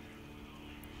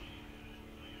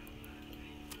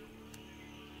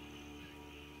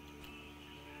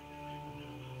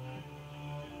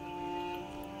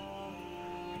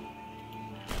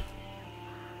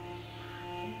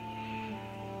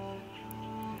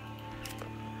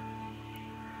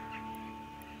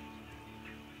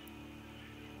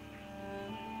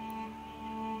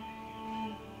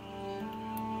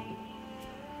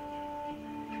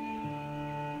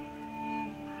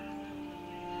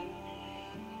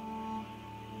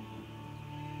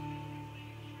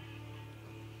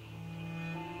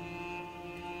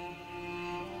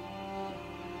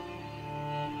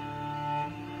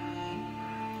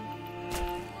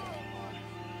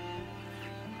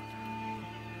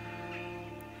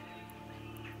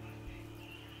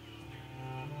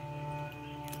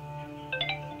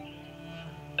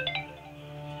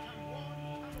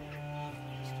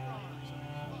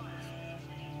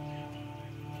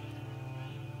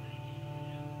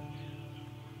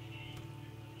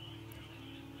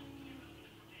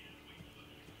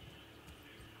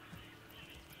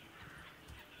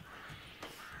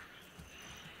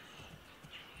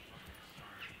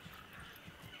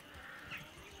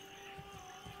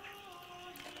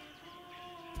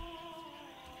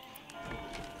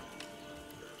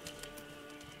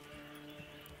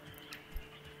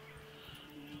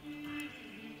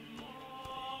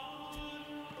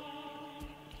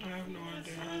 I have no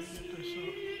idea how to get this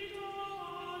up.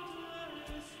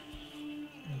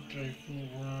 Okay, full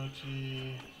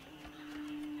warranty.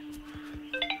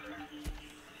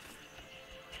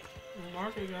 The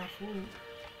market got food.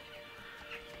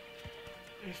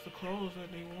 It's the clothes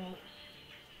that they want.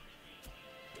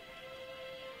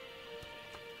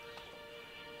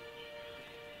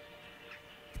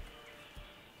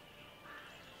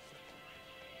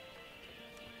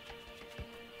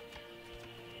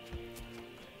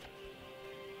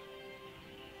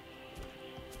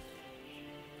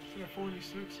 It's at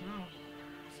 46 now.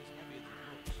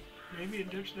 Maybe it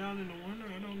dips down in the winter.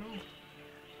 I don't know.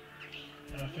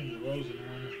 I think it rose in the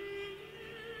winter.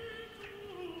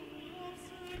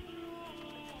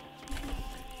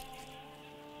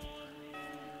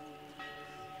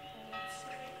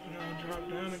 Now it dropped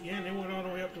down again. It went all the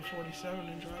way up to 47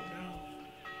 and dropped down.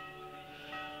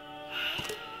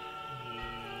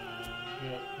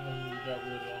 Yeah, when we got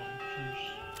rid of truce.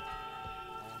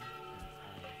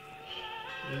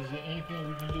 Is there anything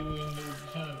we can do in the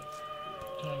time?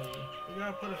 We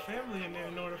gotta put a family in there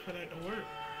in order for that to work.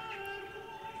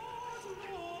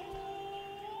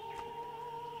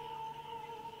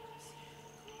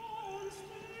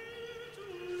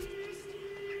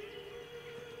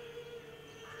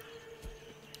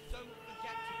 Don't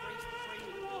forget to brace the frame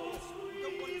with force. You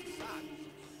don't want it to sag.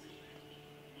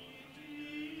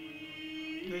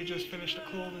 They just finished the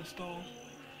clothing store.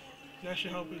 That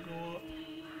should help it go up.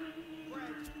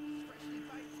 Bread, freshly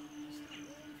baked, still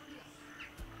warm from the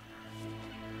oven.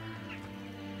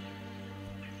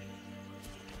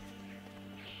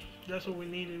 That's what we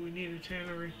needed. We needed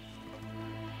tannery.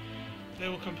 They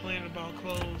were complaining about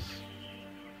clothes.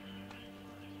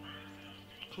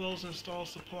 Clothes and stall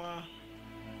supply.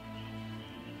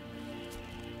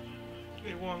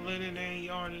 They want linen and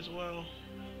yarn as well.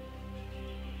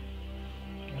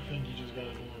 I think you just gotta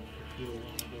go and fulfill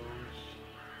one of those.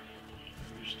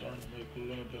 And you're starting to make a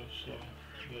little bit, so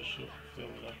that should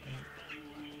fulfill it, I think.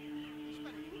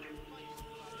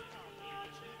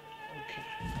 Okay.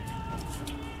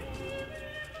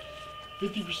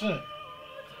 50%.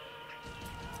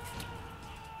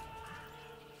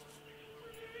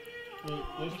 Wait,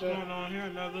 what's What's that? going on here?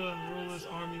 Another ruler's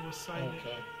army was sighted.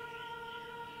 Okay.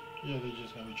 Yeah, they're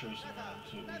just gonna be tracing around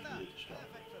until we get strong.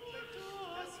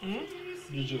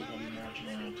 They're just gonna be marching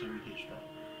around until we get strong.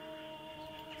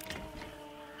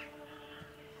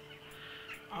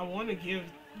 I want to give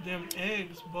them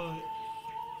eggs, but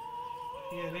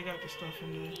yeah, they got the stuff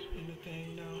in the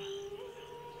thing now.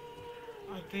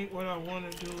 I think what I want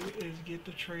to do is get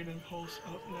the trading post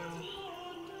up now.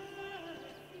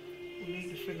 We need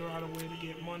to figure out a way to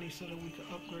get money so that we can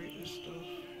upgrade this stuff.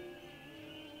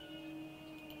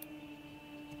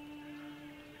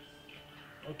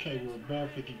 Okay, we're above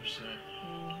 50%.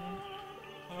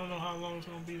 I don't know how long it's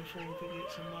gonna be before we can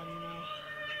get somebody now.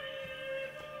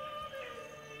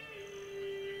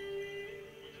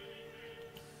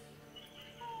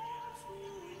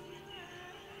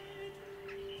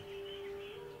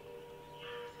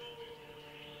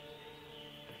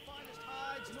 Finest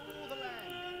hides in all the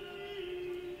land.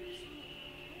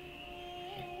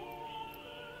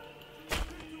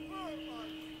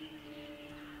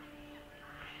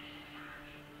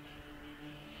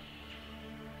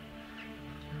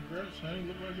 Congrats, honey.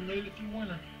 Look like you made it through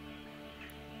winter.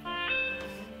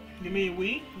 You mean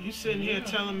we? You sitting here Yeah.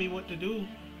 telling me what to do?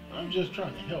 I'm just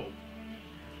trying to help.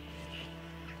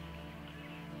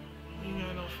 You ain't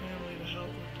got no family to help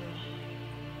with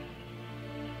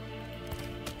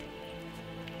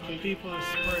the. Our people are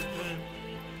spread thin.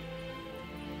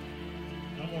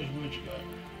 How much wood you got?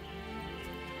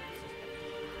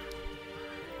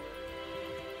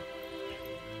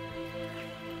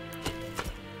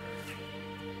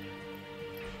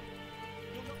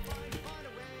 You'll not find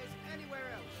finer wares anywhere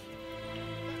else.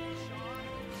 That will shine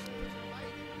on the swords and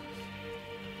ladies.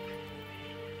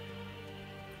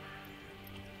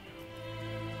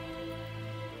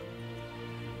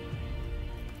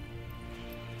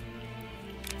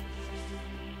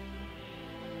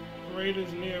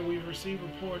 Raiders near. We've received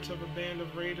reports of a band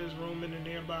of raiders roaming the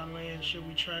nearby land. Should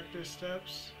we track their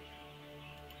steps?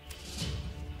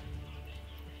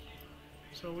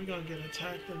 So we're gonna get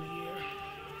attacked in a year.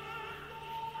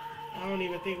 I don't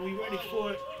even think we're ready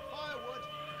for it. Firewood.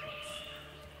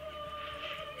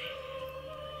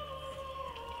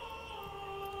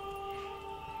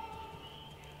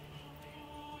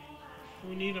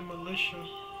 We need a militia.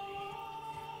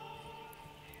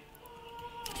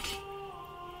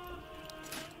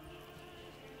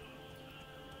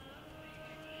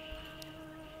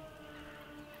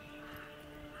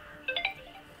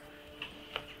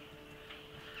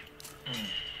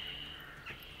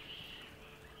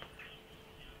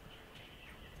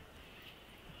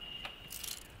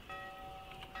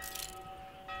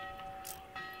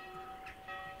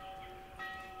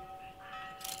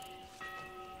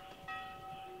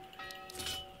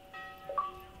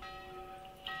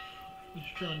 What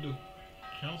you trying to do?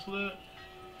 Cancel that?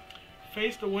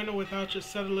 Face the winter without your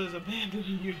settlers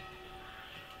abandoning you.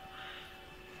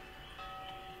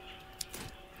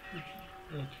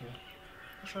 Okay.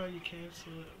 That's how you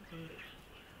cancel it,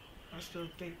 but I still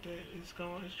think that it's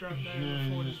dropped down Yeah,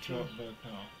 to it's 42. dropped back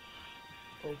down.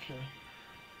 Okay.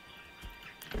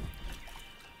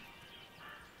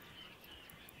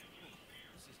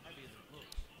 This is heavier than it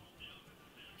looks.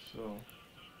 So.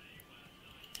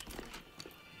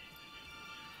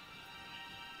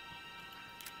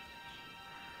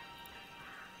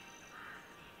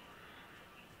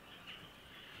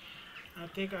 I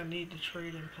think I need the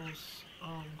trading post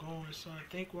going, so I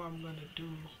think what I'm gonna do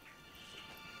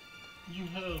You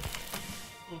have.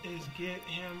 is get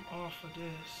him off of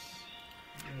this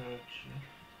Gotcha.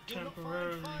 You'll not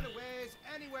temporarily find finer wares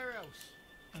anywhere else.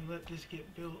 and let this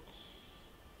get built.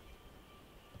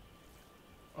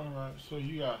 Alright, so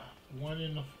you got one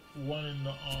in the.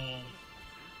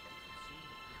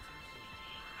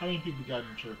 How many people got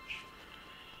in church?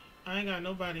 I ain't got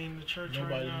nobody in the church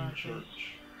Nobody right now, in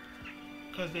church.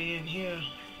 because they in here.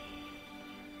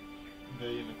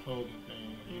 They in the clothing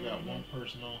thing. You got Mhm. one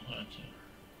person on hunting.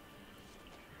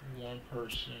 One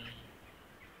person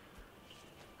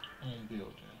on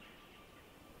building.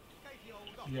 Gave the old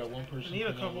You got officer one that. person I need a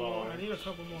on couple more. laws. I need a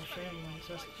couple more families.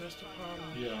 That's the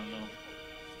problem. Yeah, I know.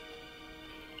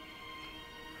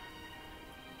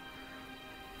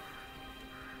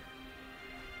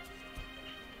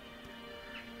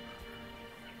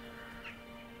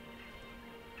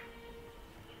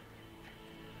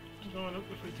 It's going up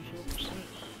to 54%.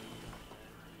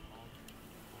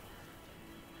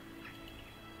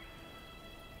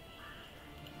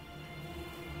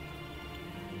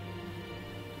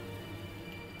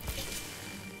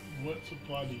 What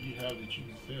supply do you have that you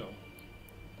can sell?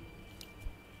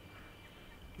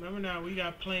 Remember now, we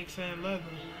got planks and leather.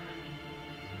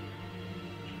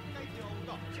 Gave the old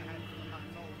officer a handful of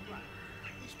that old black.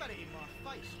 He spat it in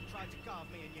my face and tried to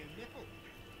carve me a new nipple.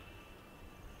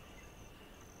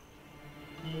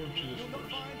 Come over to this You'll not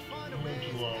first. find finer Come over to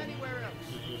wares logs. anywhere else.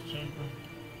 This is timber.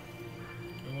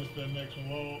 And what's that next one?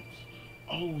 Logs.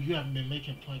 Oh, you haven't been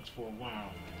making planks for a while.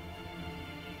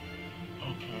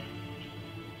 Okay.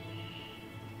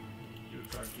 You'll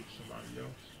try to get somebody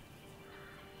else.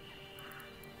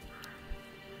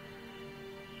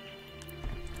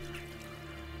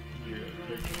 Yeah,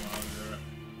 take them out of there.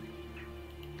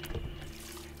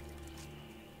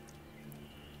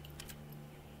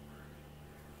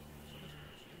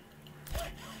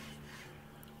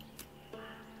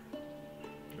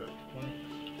 Got the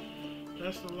planks.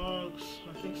 That's the logs.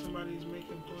 I think somebody's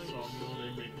making planks. Sawmill, they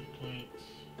making planks.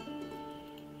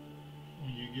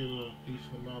 When you get a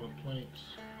decent amount of planks,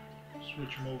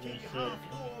 switch them over and Keep your sell half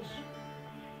warm. planks.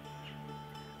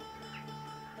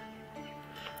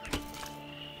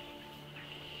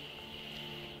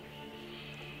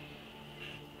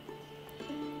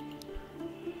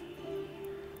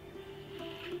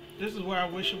 This is where I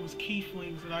wish it was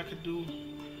keyflings that I could do,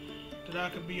 that I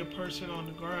could be a person on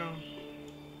the ground.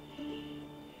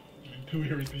 And do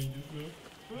everything yourself.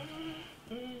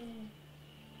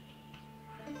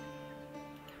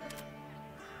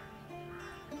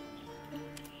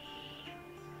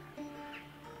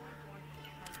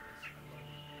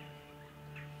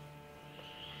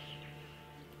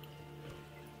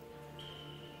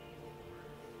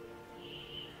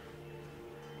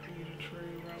 Need a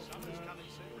trade route for Summer's that. coming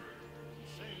soon.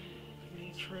 Soon.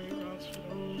 Need trade routes for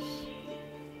those.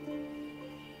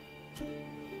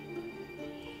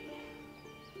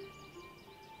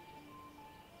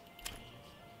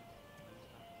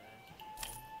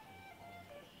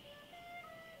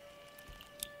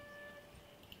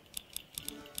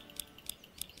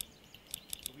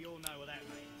 But we all know what that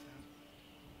means, huh?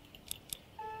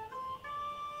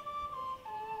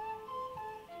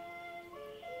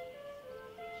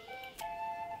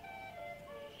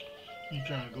 You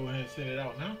trying to go ahead and set it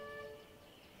out now?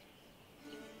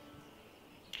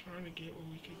 Trying to get what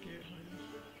we could get, honey.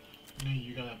 Then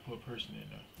you gotta put a person in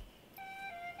there.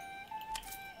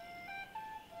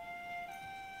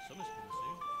 Summer's coming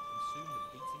soon, and soon the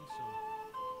beating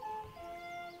sun.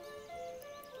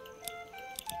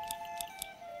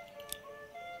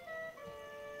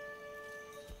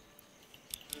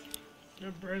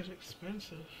 That bread's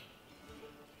expensive.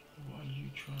 Why are you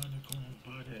trying to go and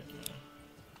buy that, man?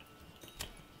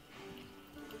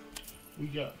 We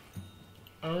got.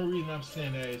 The only reason I'm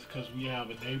saying that is because we have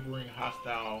a neighboring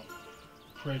hostile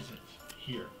presence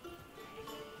here.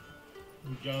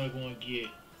 We gotta go and get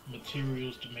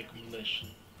materials to make a militia.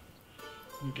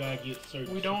 We gotta get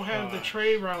certain. We don't have the supplies.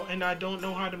 trade route, and I don't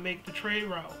know how to make the trade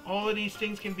route. All of these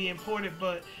things can be imported,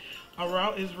 but a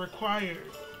route is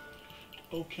required.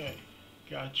 Okay,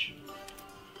 got you.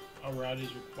 A route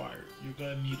is required. You're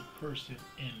gonna need a person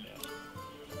in there,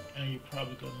 and you're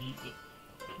probably gonna need the.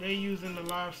 They're using the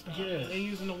livestock. Yes. They're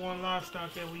using the one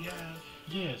livestock that we have.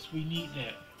 Yes, we need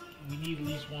that. We need at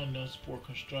least one of those for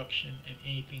construction and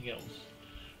anything else.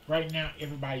 Right now,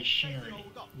 everybody's sharing it.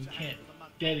 We can't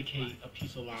dedicate a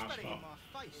piece of livestock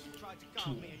to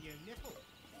it.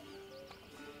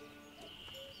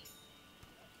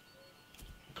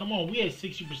 Come on, we had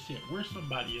 60%. Where's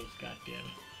somebody else? Goddamn it!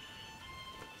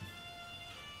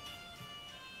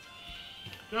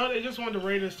 No, they just wanted the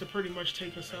Raiders to pretty much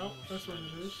take us out. That's what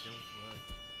it is.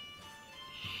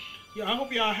 Yeah, I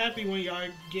hope y'all happy when y'all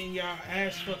getting y'all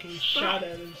ass fucking shot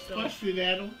at and stuff. Busted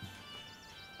at him.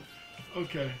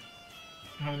 Okay,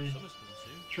 honey, Summer's coming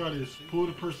soon. try this. Pull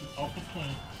the person off the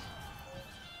planks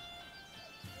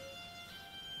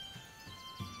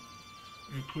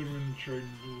and put him in the trading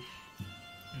booth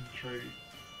and trade.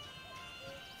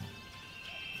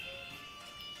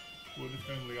 Pull the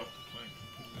family off the planks and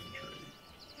put them in trade.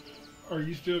 Or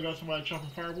you still got somebody chopping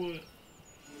firewood?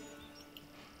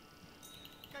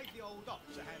 Gave the old ox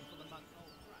a handful of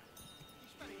month-old brat. He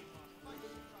spat it in my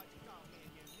face and tried to gull me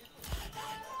and your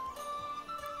nipple.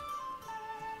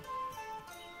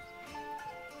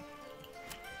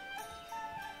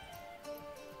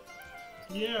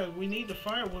 Yeah, we need the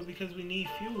firewood because we need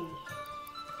fuel.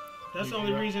 That's the You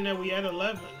only got- reason that we at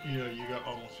 11. Yeah, you got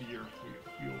almost a year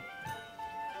for fuel.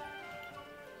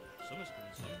 Summer's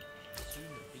coming soon. Soon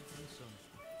the beating sun.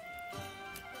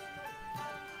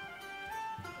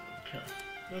 Okay.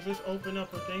 Does this open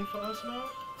up a thing for us now?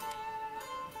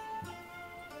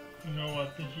 No, I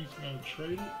think he's gonna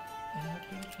trade it. I don't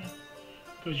think so.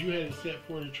 Because you had it set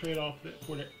for the trade off that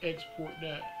for the export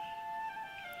that.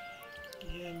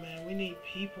 Yeah, man, we need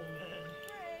people, man.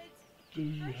 Do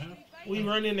you have? We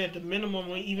running at the minimum.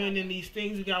 Even in these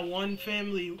things, we got one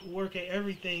family working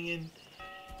everything, and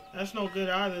that's no good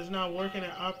either. It's not working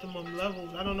at optimum levels.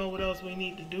 I don't know what else we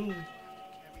need to do.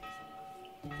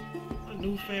 A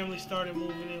new family started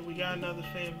moving in. We got another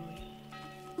family.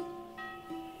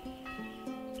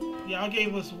 Y'all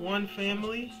gave us one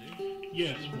family. Soon.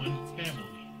 Yes, one family.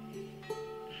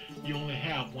 You only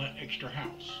have one extra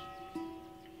house.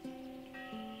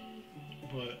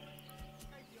 But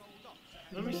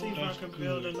Let me see if I that's can good.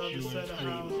 build another You set of and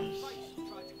houses.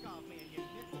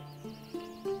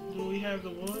 Do we have the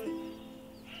wood?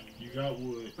 you got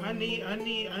wood. I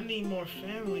need more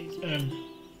families. And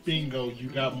bingo, you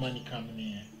got money coming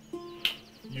in.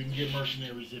 You can get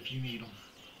mercenaries if you need them.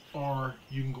 Or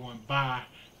you can go and buy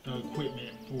the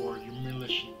equipment for your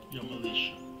militia.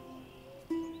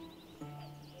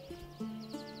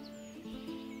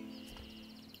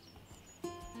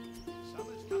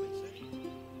 Summer's coming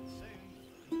soon.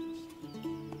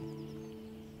 Soon.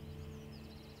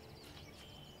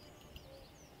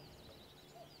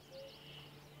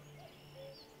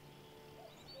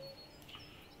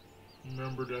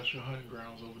 Remember, that's your hunting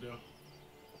grounds over there.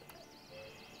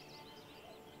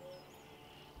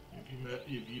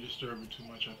 If you disturb it too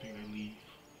much, I think they leave.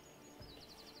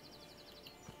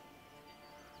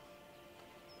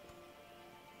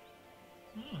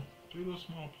 Three little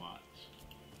small plots.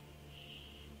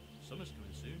 Summer's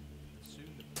coming soon. And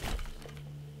soon the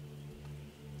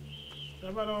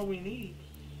That's about all we need.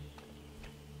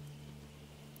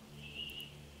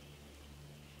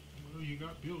 Well, you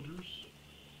got builders.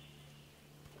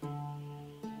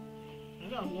 I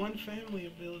got one family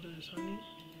of builders, honey.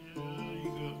 Yeah, you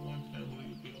got one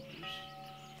family of builders.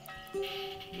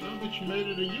 Yeah, but you made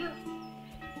it a year,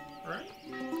 right?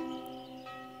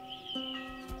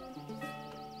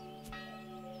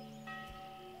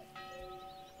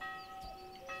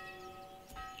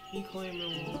 He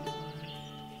claiming war.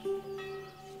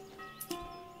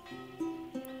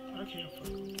 I can't fuck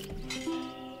with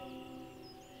him.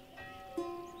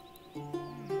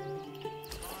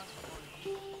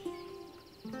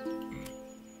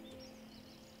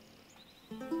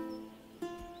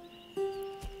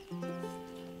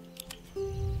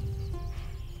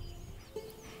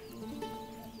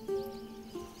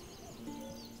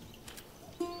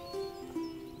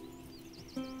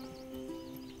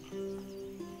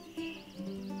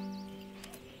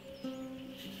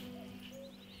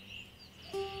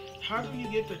 How do you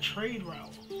get the trade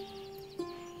route?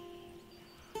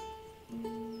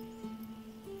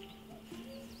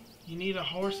 You need a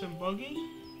horse and buggy?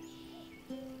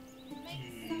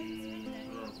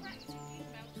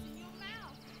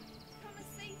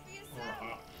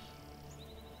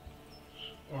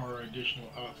 Or additional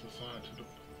ox assigned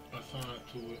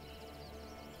to it.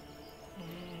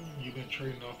 You've been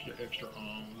trading off your extra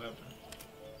leather.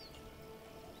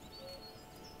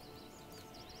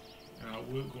 And I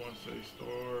would go and say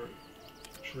start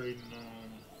trading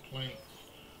planks,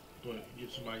 but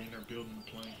get somebody in there building the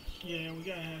planks. Yeah, we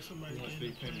gotta have somebody. Once they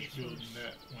finish building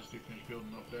that, once they finish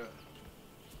building up that.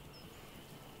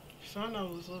 Something I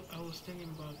was thinking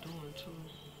about doing too.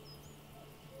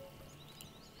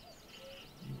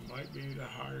 You might be able to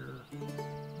hire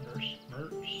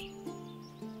mercs.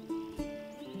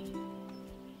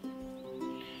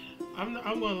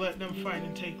 I'm gonna let them fight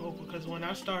and take over, because when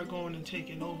I start going and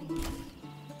taking over,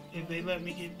 if they let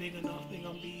me get big enough, they're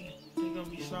gonna be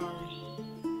sorry.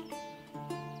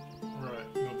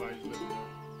 Right, nobody's letting know.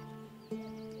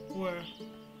 Where?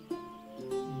 The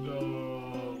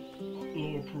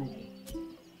low approval.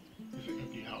 It's an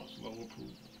empty house, low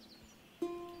approval.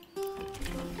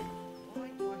 Why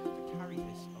do I have to carry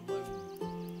this alone?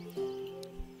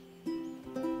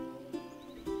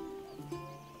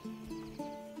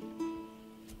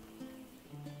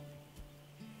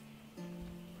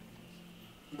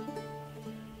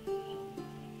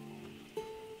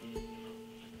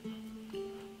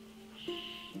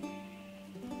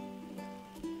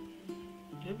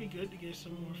 It'd be good to get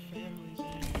some more families in.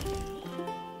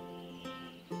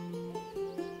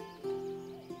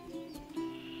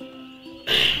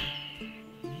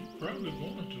 You're probably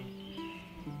going to.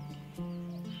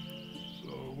 So,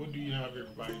 what do you have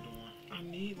everybody doing? I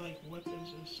need like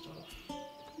weapons and stuff.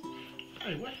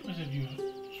 Hey, what happens if you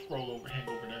scroll over, hang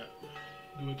over that?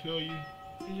 Do it tell you?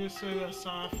 You just say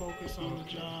assign focus on the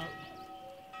job.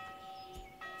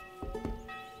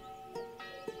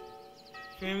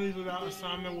 Families without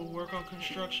assignment will work on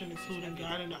construction, including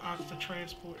guiding the ox to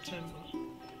transport timber.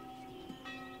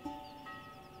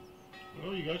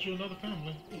 Well, you got you another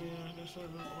family. Yeah, that's what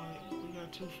it look like. We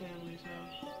got 2 families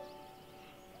now.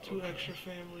 2 extra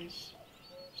families.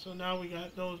 So now we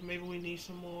got those. Maybe we need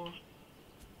some more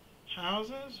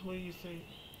houses? What do you think?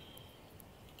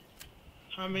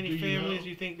 How many families do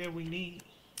you think that we need?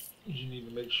 You need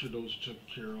to make sure those are taken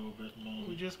care of at the moment.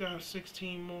 We just got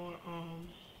 16 more.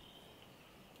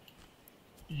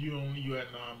 You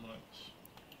at 9 months.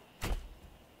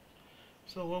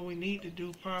 So what we need to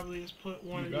do probably is put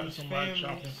one You of got these somebody families.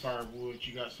 chopping firewood.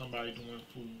 You got somebody doing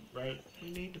food, right? We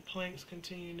need the planks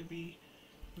continuing to be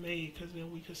made, because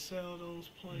then we could sell those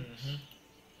planks. Mm-hmm.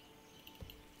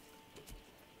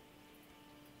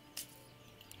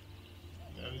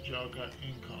 Now that y'all got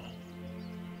income.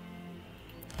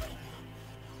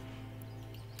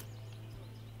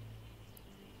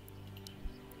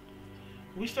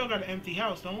 We still got an empty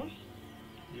house, don't we?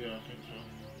 Yeah, I think so.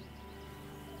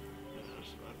 Yeah, that's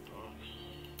what I thought.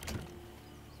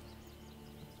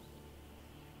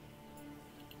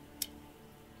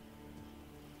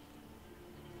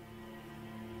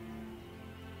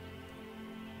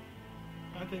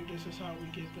 I think this is how we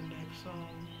get the next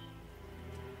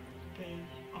thing.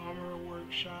 Armor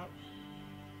workshop.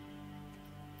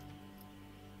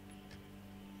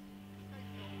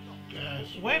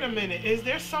 Wait a minute, is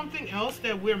there something else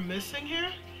that we're missing here?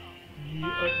 You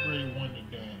upgrade one to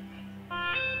that.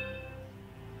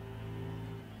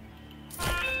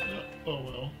 Oh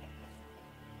well.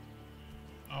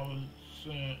 I was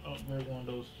saying upgrade one of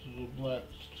those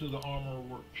to the armor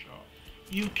workshop.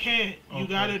 You can't. You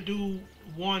Okay. gotta do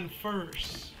one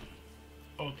first.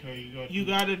 Okay, You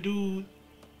gotta do.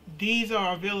 These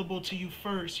are available to you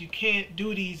first. You can't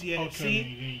do these yet. Okay, See,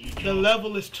 then you the jump.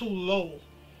 level is too low.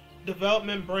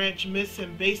 Development branch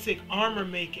missing basic armor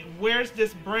making. Where's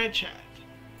this branch at?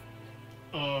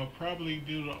 Probably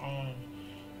do the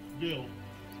bill.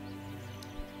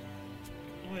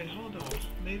 Wait, hold on.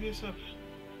 Maybe it's up.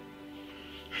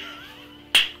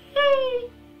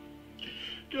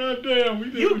 God damn, we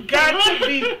didn't. You got to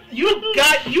be. You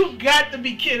got to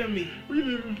be kidding me. We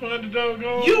didn't even find the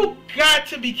doggone. You got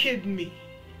to be kidding me.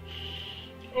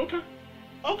 Okay.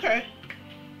 Okay,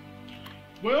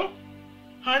 Well,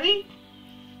 honey.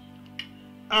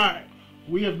 All right.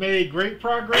 we have made great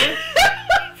progress.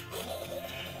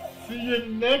 See you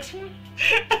in the next one.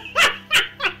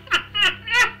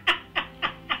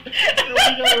 And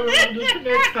we gotta remember this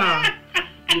next time.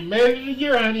 You made it a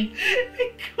year, honey.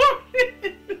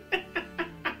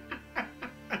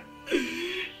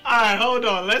 Alright, hold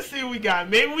on. Let's see what we got.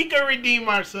 Maybe we can redeem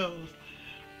ourselves.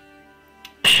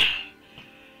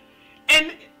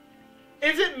 And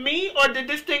is it me, or did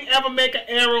this thing ever make an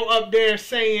arrow up there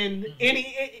saying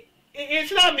any...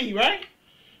 It's not me, right?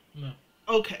 No.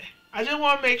 Okay. I just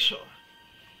want to make sure.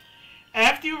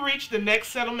 After you reach the next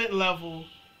settlement level,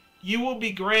 You will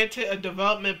be granted a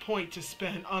development point to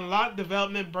spend. Unlock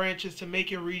development branches to make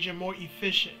your region more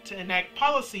efficient. To enact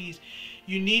policies,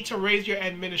 you need to raise your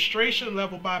administration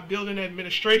level by building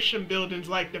administration buildings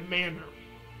like the Manor.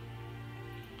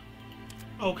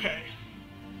 Okay.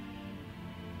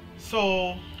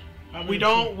 So I we mean,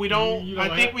 don't. you I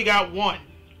don't think have- we got one.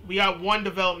 We got one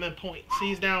development point.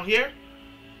 See, it's down here.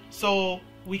 So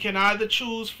we can either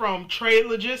choose from trade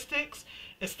logistics.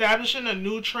 Establishing a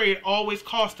new trade always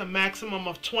costs a maximum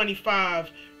of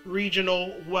 25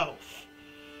 regional wealth.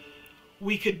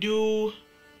 We could do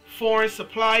foreign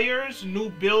suppliers, new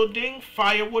building,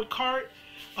 firewood cart,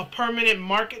 a permanent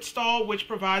market stall which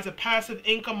provides a passive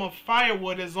income of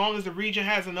firewood as long as the region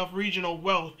has enough regional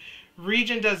wealth.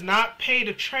 Region does not pay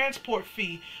the transport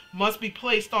fee, must be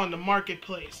placed on the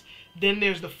marketplace. Then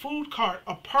there's the food cart,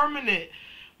 a permanent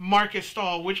market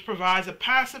stall which provides a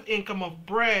passive income of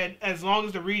bread as long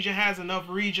as the region has enough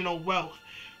regional wealth.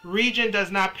 Region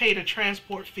does not pay the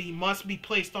transport fee, must be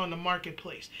placed on the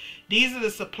marketplace. These are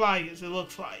the suppliers, it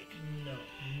looks like. No,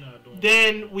 you're not doing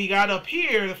Then we got up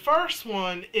here, the first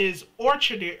one is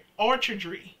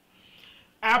orchardry.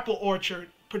 Apple orchard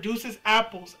produces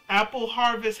apples. Apple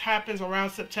harvest happens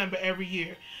around September every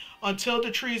year. Until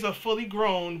the trees are fully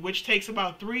grown, which takes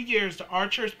about 3 years, the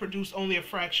orchards produce only a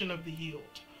fraction of the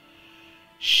yield.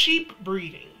 Sheep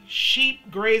breeding.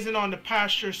 Sheep grazing on the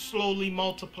pasture slowly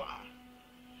multiply.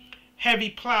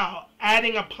 Heavy plow.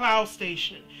 Adding a plow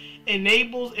station.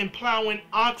 Enables plowing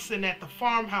oxen at the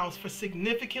farmhouse for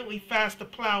significantly faster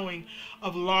plowing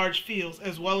of large fields,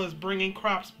 as well as bringing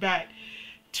crops back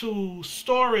to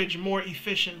storage more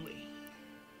efficiently.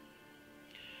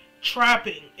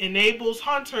 Trapping enables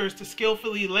hunters to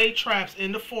skillfully lay traps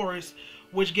in the forest,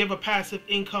 which give a passive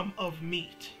income of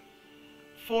meat.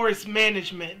 Forest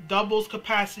management doubles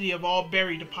capacity of all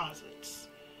berry deposits.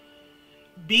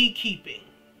 Beekeeping.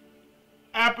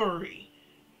 Apiary.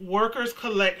 Workers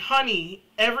collect honey.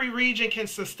 Every region can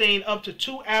sustain up to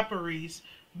 2 apiaries.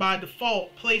 By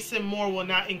default, placing more will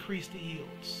not increase the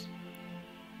yields.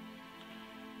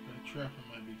 that trapping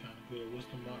might be kind of good. What's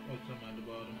the at the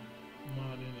bottom?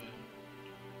 Modding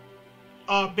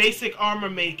and Basic armor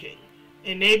making.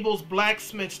 Enables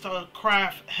blacksmiths to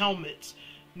craft helmets.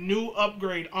 New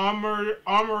upgrade.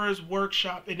 Armorer's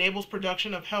workshop. Enables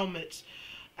production of helmets.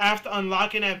 After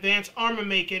unlocking advanced armor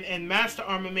making and master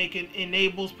armor making,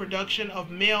 enables production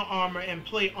of mail armor and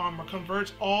plate armor.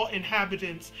 Converts all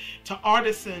inhabitants to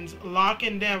artisans,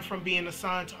 locking them from being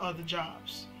assigned to other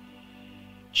jobs.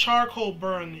 Charcoal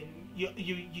burning.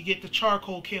 You get the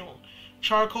charcoal kiln.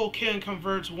 Charcoal kiln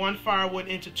converts 1 firewood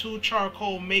into 2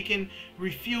 charcoal, making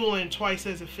refueling twice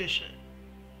as efficient.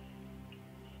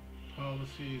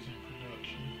 policies and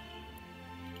production.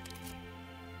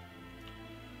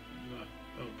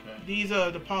 Okay. These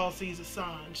are the policies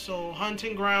assigned. So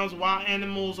hunting grounds, wild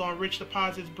animals on rich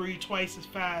deposits breed twice as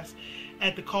fast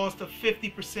at the cost of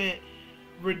 50%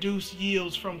 reduced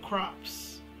yields from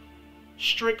crops.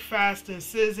 Strict fasting.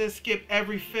 Citizens skip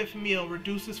every 5th meal.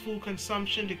 Reduces food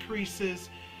consumption. Decreases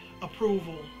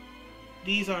approval.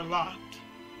 These are locked.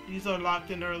 These are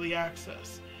locked in early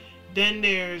access. Then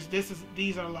there's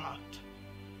these are locked.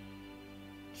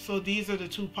 So these are the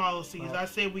 2 policies. I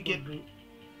say we get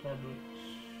production.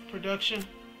 Production.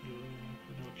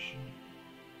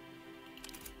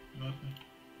 Nothing.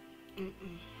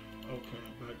 Okay,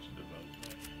 back to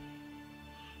development.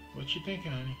 What you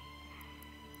thinking, honey?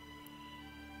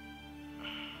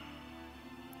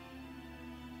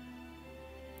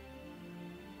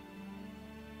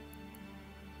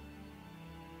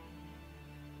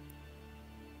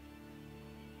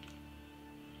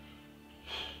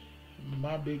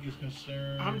 My biggest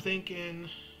concern. I'm thinking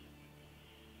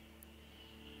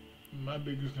My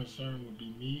biggest concern would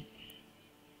be meat.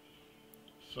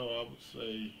 So I would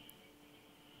say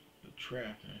the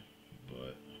trapping,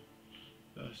 but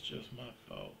that's just my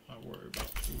thought. I worry about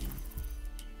food.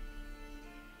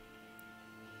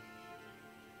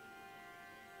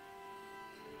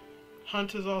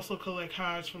 hunters also collect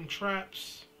hides from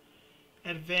traps.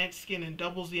 Advanced skin and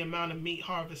doubles the amount of meat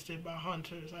harvested by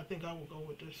hunters. I think I will go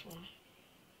with this one.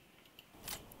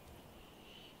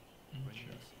 Bring Okay.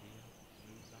 this here,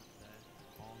 move that there,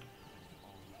 on and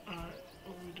on. Alright,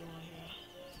 what are we doing here?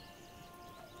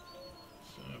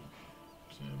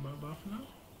 Stand bye for now.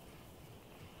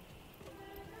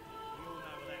 We all know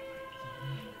what that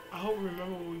means. I hope we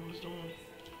remember what we was doing.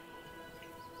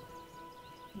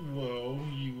 Well,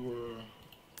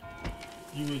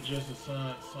 you would just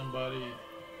assign somebody.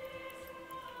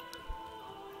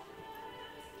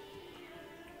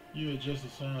 You would just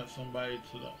assign somebody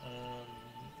to the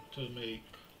to make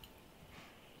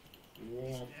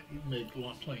Warm, you make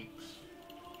planks.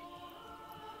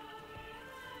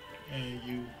 And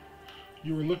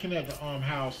you were looking at the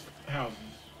houses.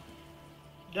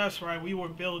 That's right. We were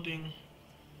building.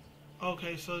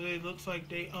 Okay, so it looks like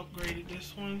they upgraded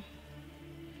this one.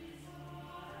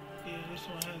 Yeah, this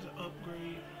one has an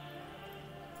upgrade.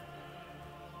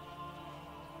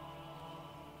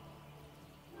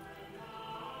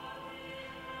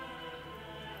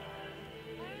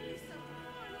 Only some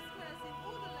foreign squares in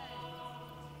all the land.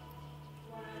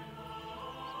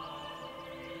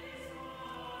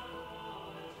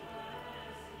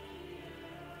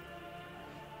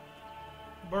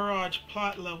 Barrage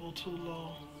plot level too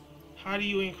low. How do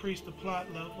you increase the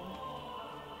plot level?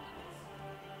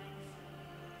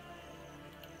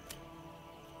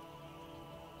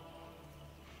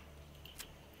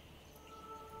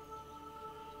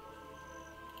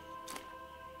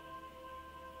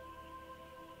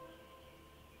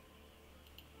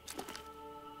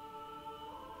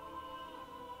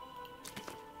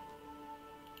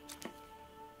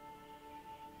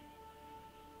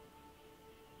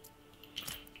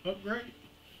 Upgrade?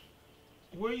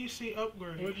 Where you see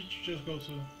upgrade? Where did you just go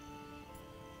to?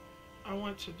 I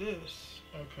went to this.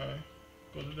 Okay.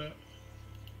 Go to that.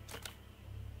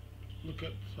 Look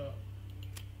at the top.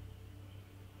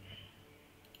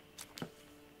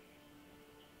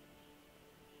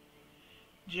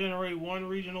 Generate 1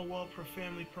 regional wealth per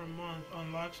family per month.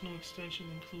 Unlocks new extensions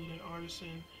including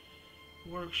artisan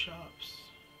workshops.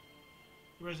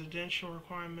 Residential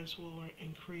requirements will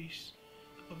increase.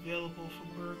 Available for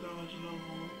Burgage level 1.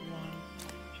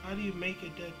 How do you make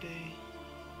it that day?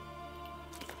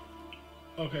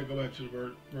 Okay, go back to the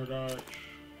Birdage. Okay.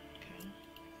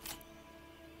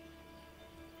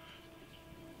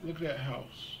 Look at that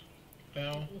house.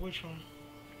 Down. Which one?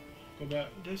 Go back.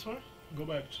 This one? Go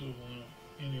back to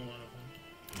any one of them.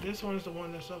 This one is the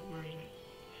one that's upgraded.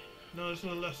 No, it's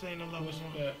the less ain't a level What's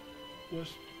 1. that?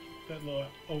 What's that little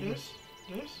over? This?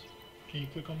 Can you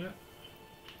click on that?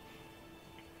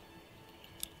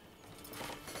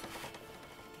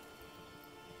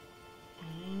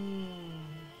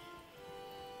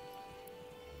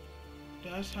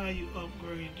 That's how you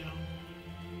upgrade them.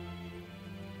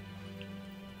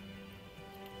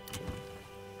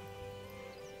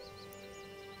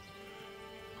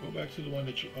 Go back to the one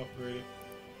that you upgraded.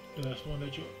 That's the one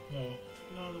that you no.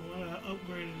 No, the one I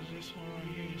upgraded is this one right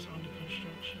here. It's under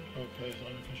construction. Okay, it's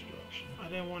under construction. I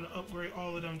didn't want to upgrade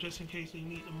all of them just in case they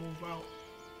need to move out.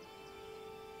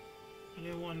 I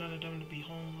didn't want none of them to be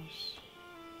homeless.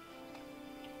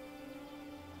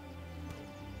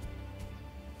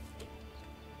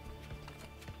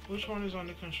 Which one is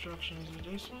under construction? Is it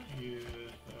this one? Yeah,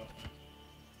 that one.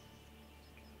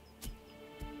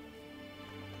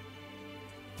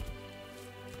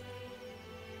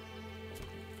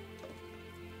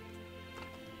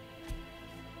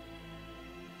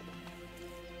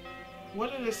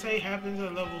 What did it say happens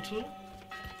at level 2?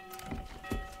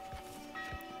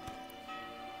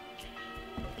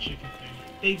 Chicken thing.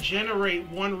 They generate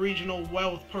 1 regional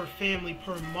wealth per family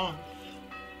per month.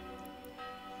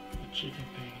 The chicken thing.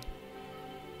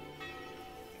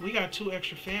 We got 2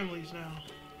 extra families now.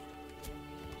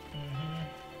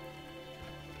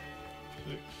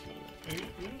 6, 7, 8.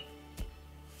 Yeah.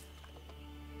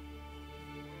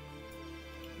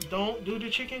 Don't do the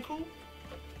chicken coop?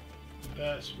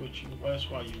 That's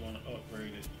why you want to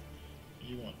upgrade it.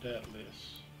 You want that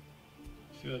list.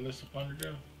 See that list up under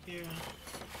there? Yeah.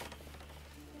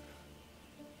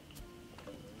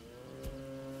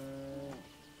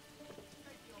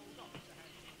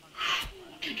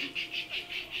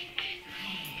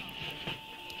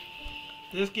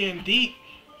 This getting deep.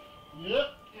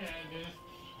 Yep. Yeah, it is.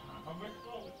 I'm gonna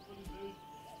call it what it is.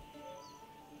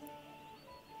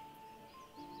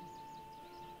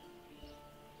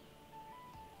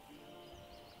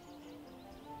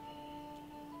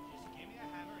 Just give me a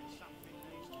hammer and something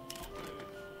needs to not move.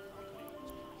 I'll put it in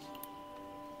its place.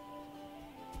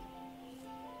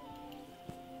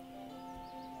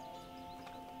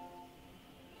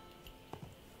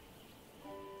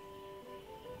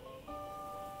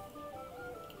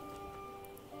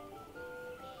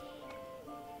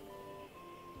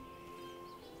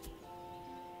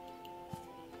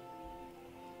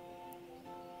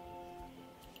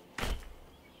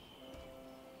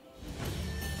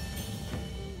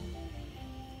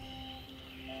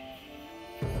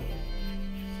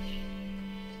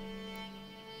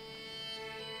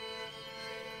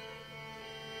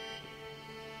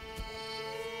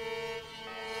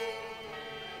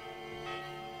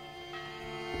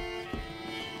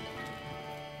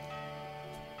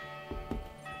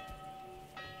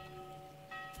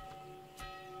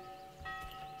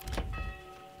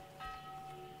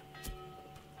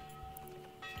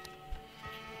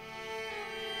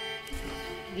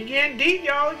 You getting deep,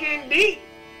 y'all. Getting deep.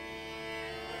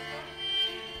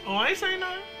 Oh, I ain't saying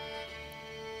nothing.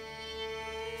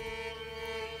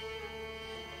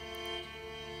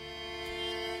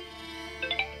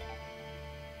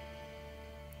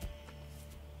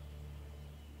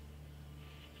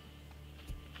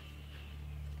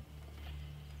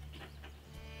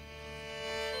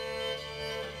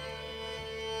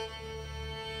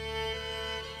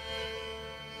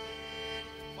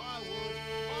 Firewood,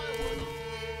 firewood.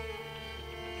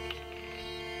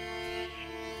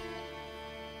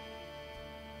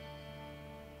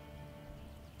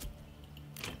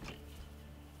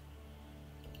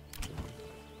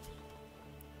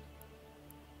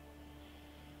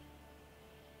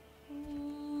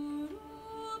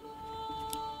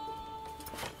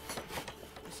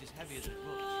 This is heavier than it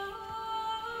looks.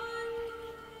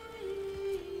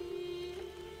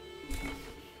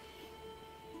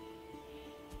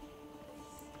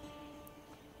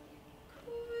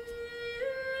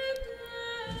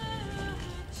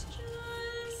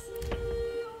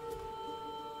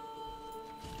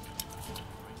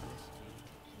 Bring this to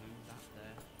move that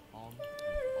there, on and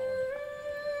on.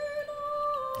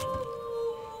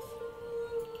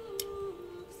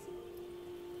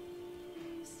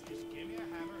 Just give me a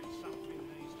hammer and something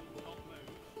needs to not move.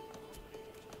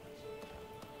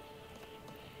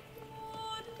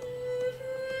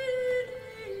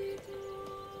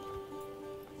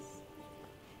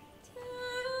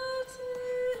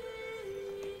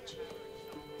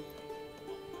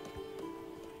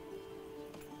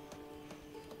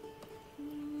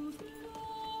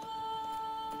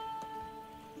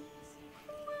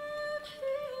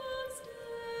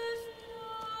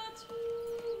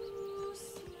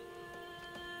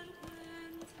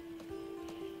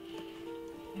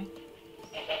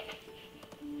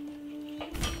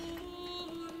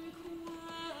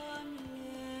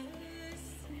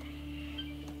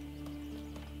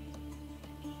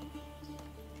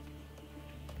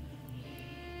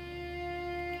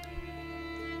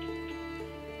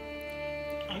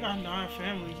 I got 9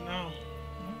 families now.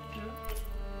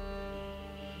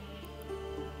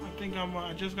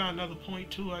 I just got another point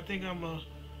too. I think I'm a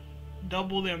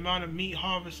double the amount of meat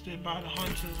harvested by the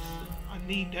hunters. I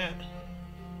need that.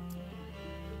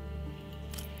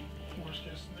 Worst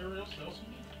case scenario, sell some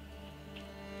meat.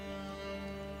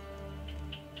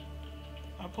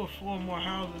 I put 4 more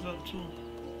houses up too.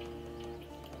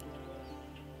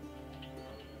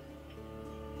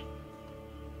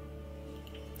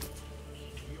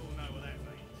 We all know what that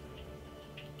means.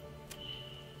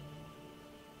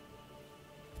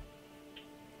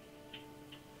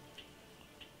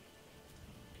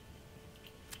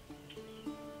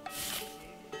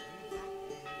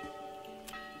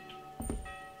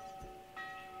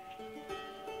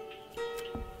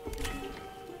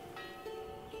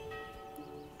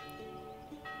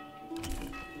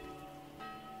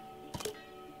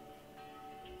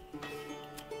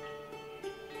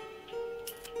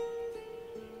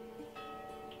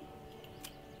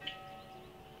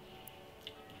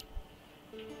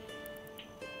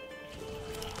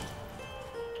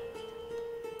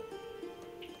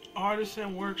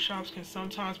 Artisan workshops can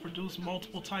sometimes produce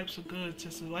multiple types of goods.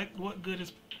 To select what good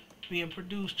is being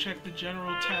produced, check the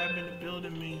General tab in the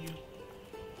building menu.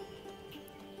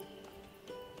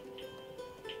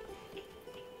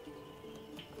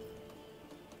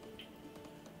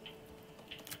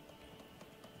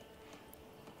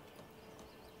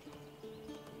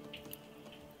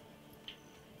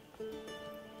 Gave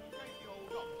the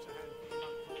old ox a handful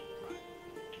of month-old crap.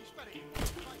 He spat it in my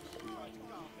face and tried to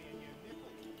guard me and you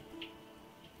nipple.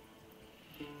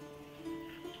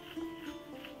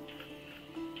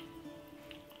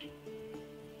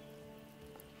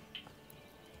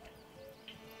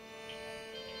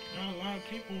 Got a lot of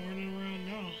people running around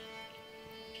now.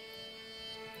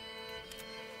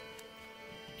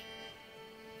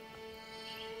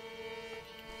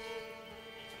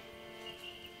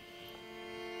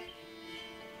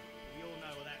 We all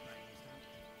know what that means, don't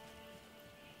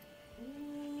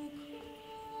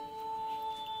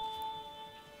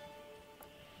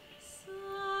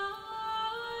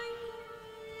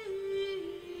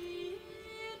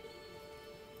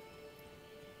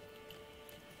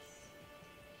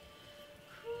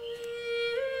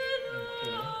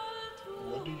Okay.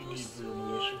 What do you need for your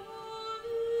militia?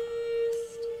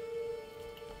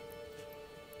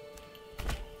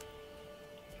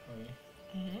 Honey,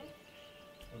 Mm-hmm.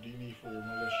 what do you need for your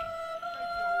militia?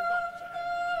 Gave the old ox a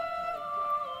handful of month-old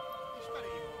crap. He spat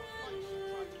it in my face and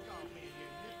tried to guard me and you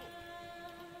nipple.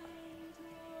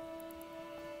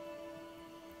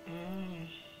 Mm.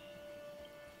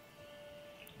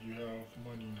 You have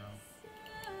money now.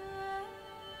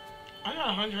 I got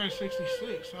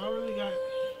 166. I really got.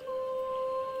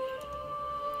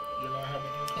 You're not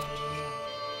having income anymore?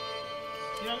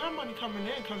 Yeah, I got money coming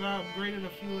in because I upgraded a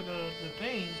few of the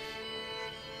things.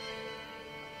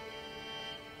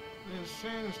 They're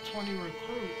saying it's 20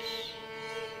 recruits.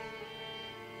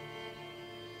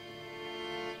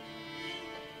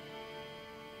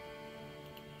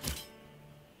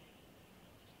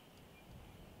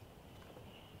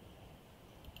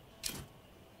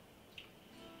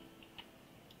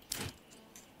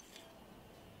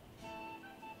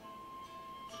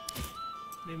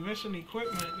 They're missing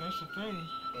equipment, that's the thing.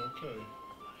 Okay.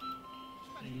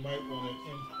 You might want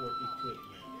to import equipment.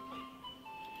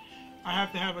 I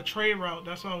have to have a trade route,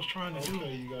 that's what I was trying to do.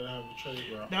 Okay, you gotta have a trade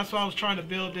route. That's why I was trying to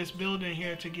build this building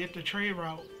here to get the trade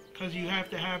route. Because you have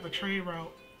to have a trade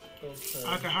route. Okay.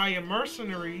 I could hire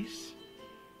mercenaries,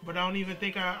 but I don't even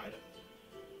think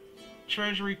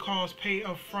Treasury costs pay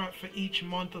up front for each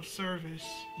month of service.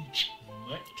 Each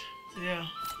month? Yeah.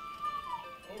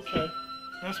 Okay.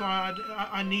 That's why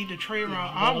I need the trade Yeah,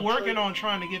 route. you I'm wanna working trade? on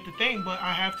trying to get the thing, but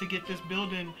I have to get this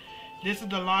building. This is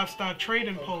the livestock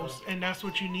trading Okay. post, and that's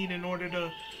what you need in order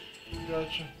to.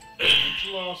 Gotcha. Get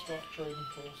your livestock trading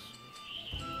post.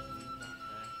 Leave that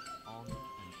there, on and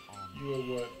on. You at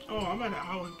what? Oh, I'm at an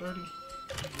hour and 30.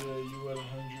 Yeah, you at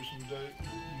 100 some days.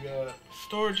 You got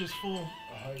Storage is full.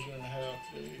 100.5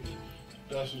 days.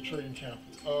 That's a trading camp.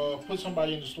 Put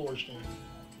somebody in the storage thing.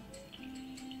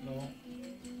 No?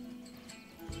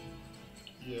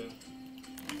 Yeah.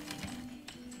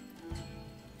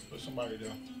 Put somebody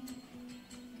there.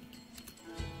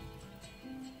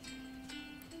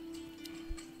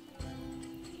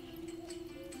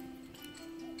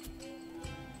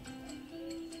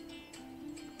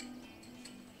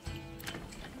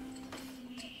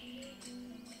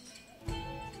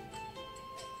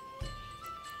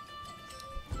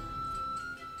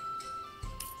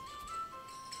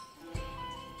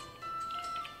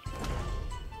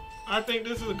 I think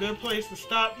this is a good place to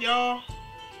stop, y'all.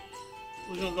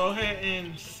 We're gonna go ahead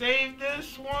and save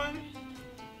this one.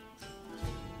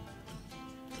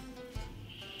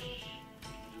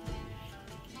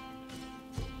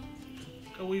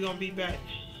 Cause we're gonna be back.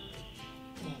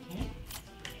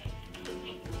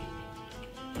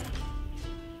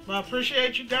 But I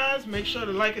appreciate you guys. Make sure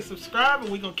to like and subscribe,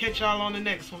 and we're gonna catch y'all on the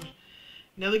next one.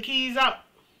 Nelly Keys out.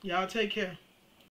 Y'all take care.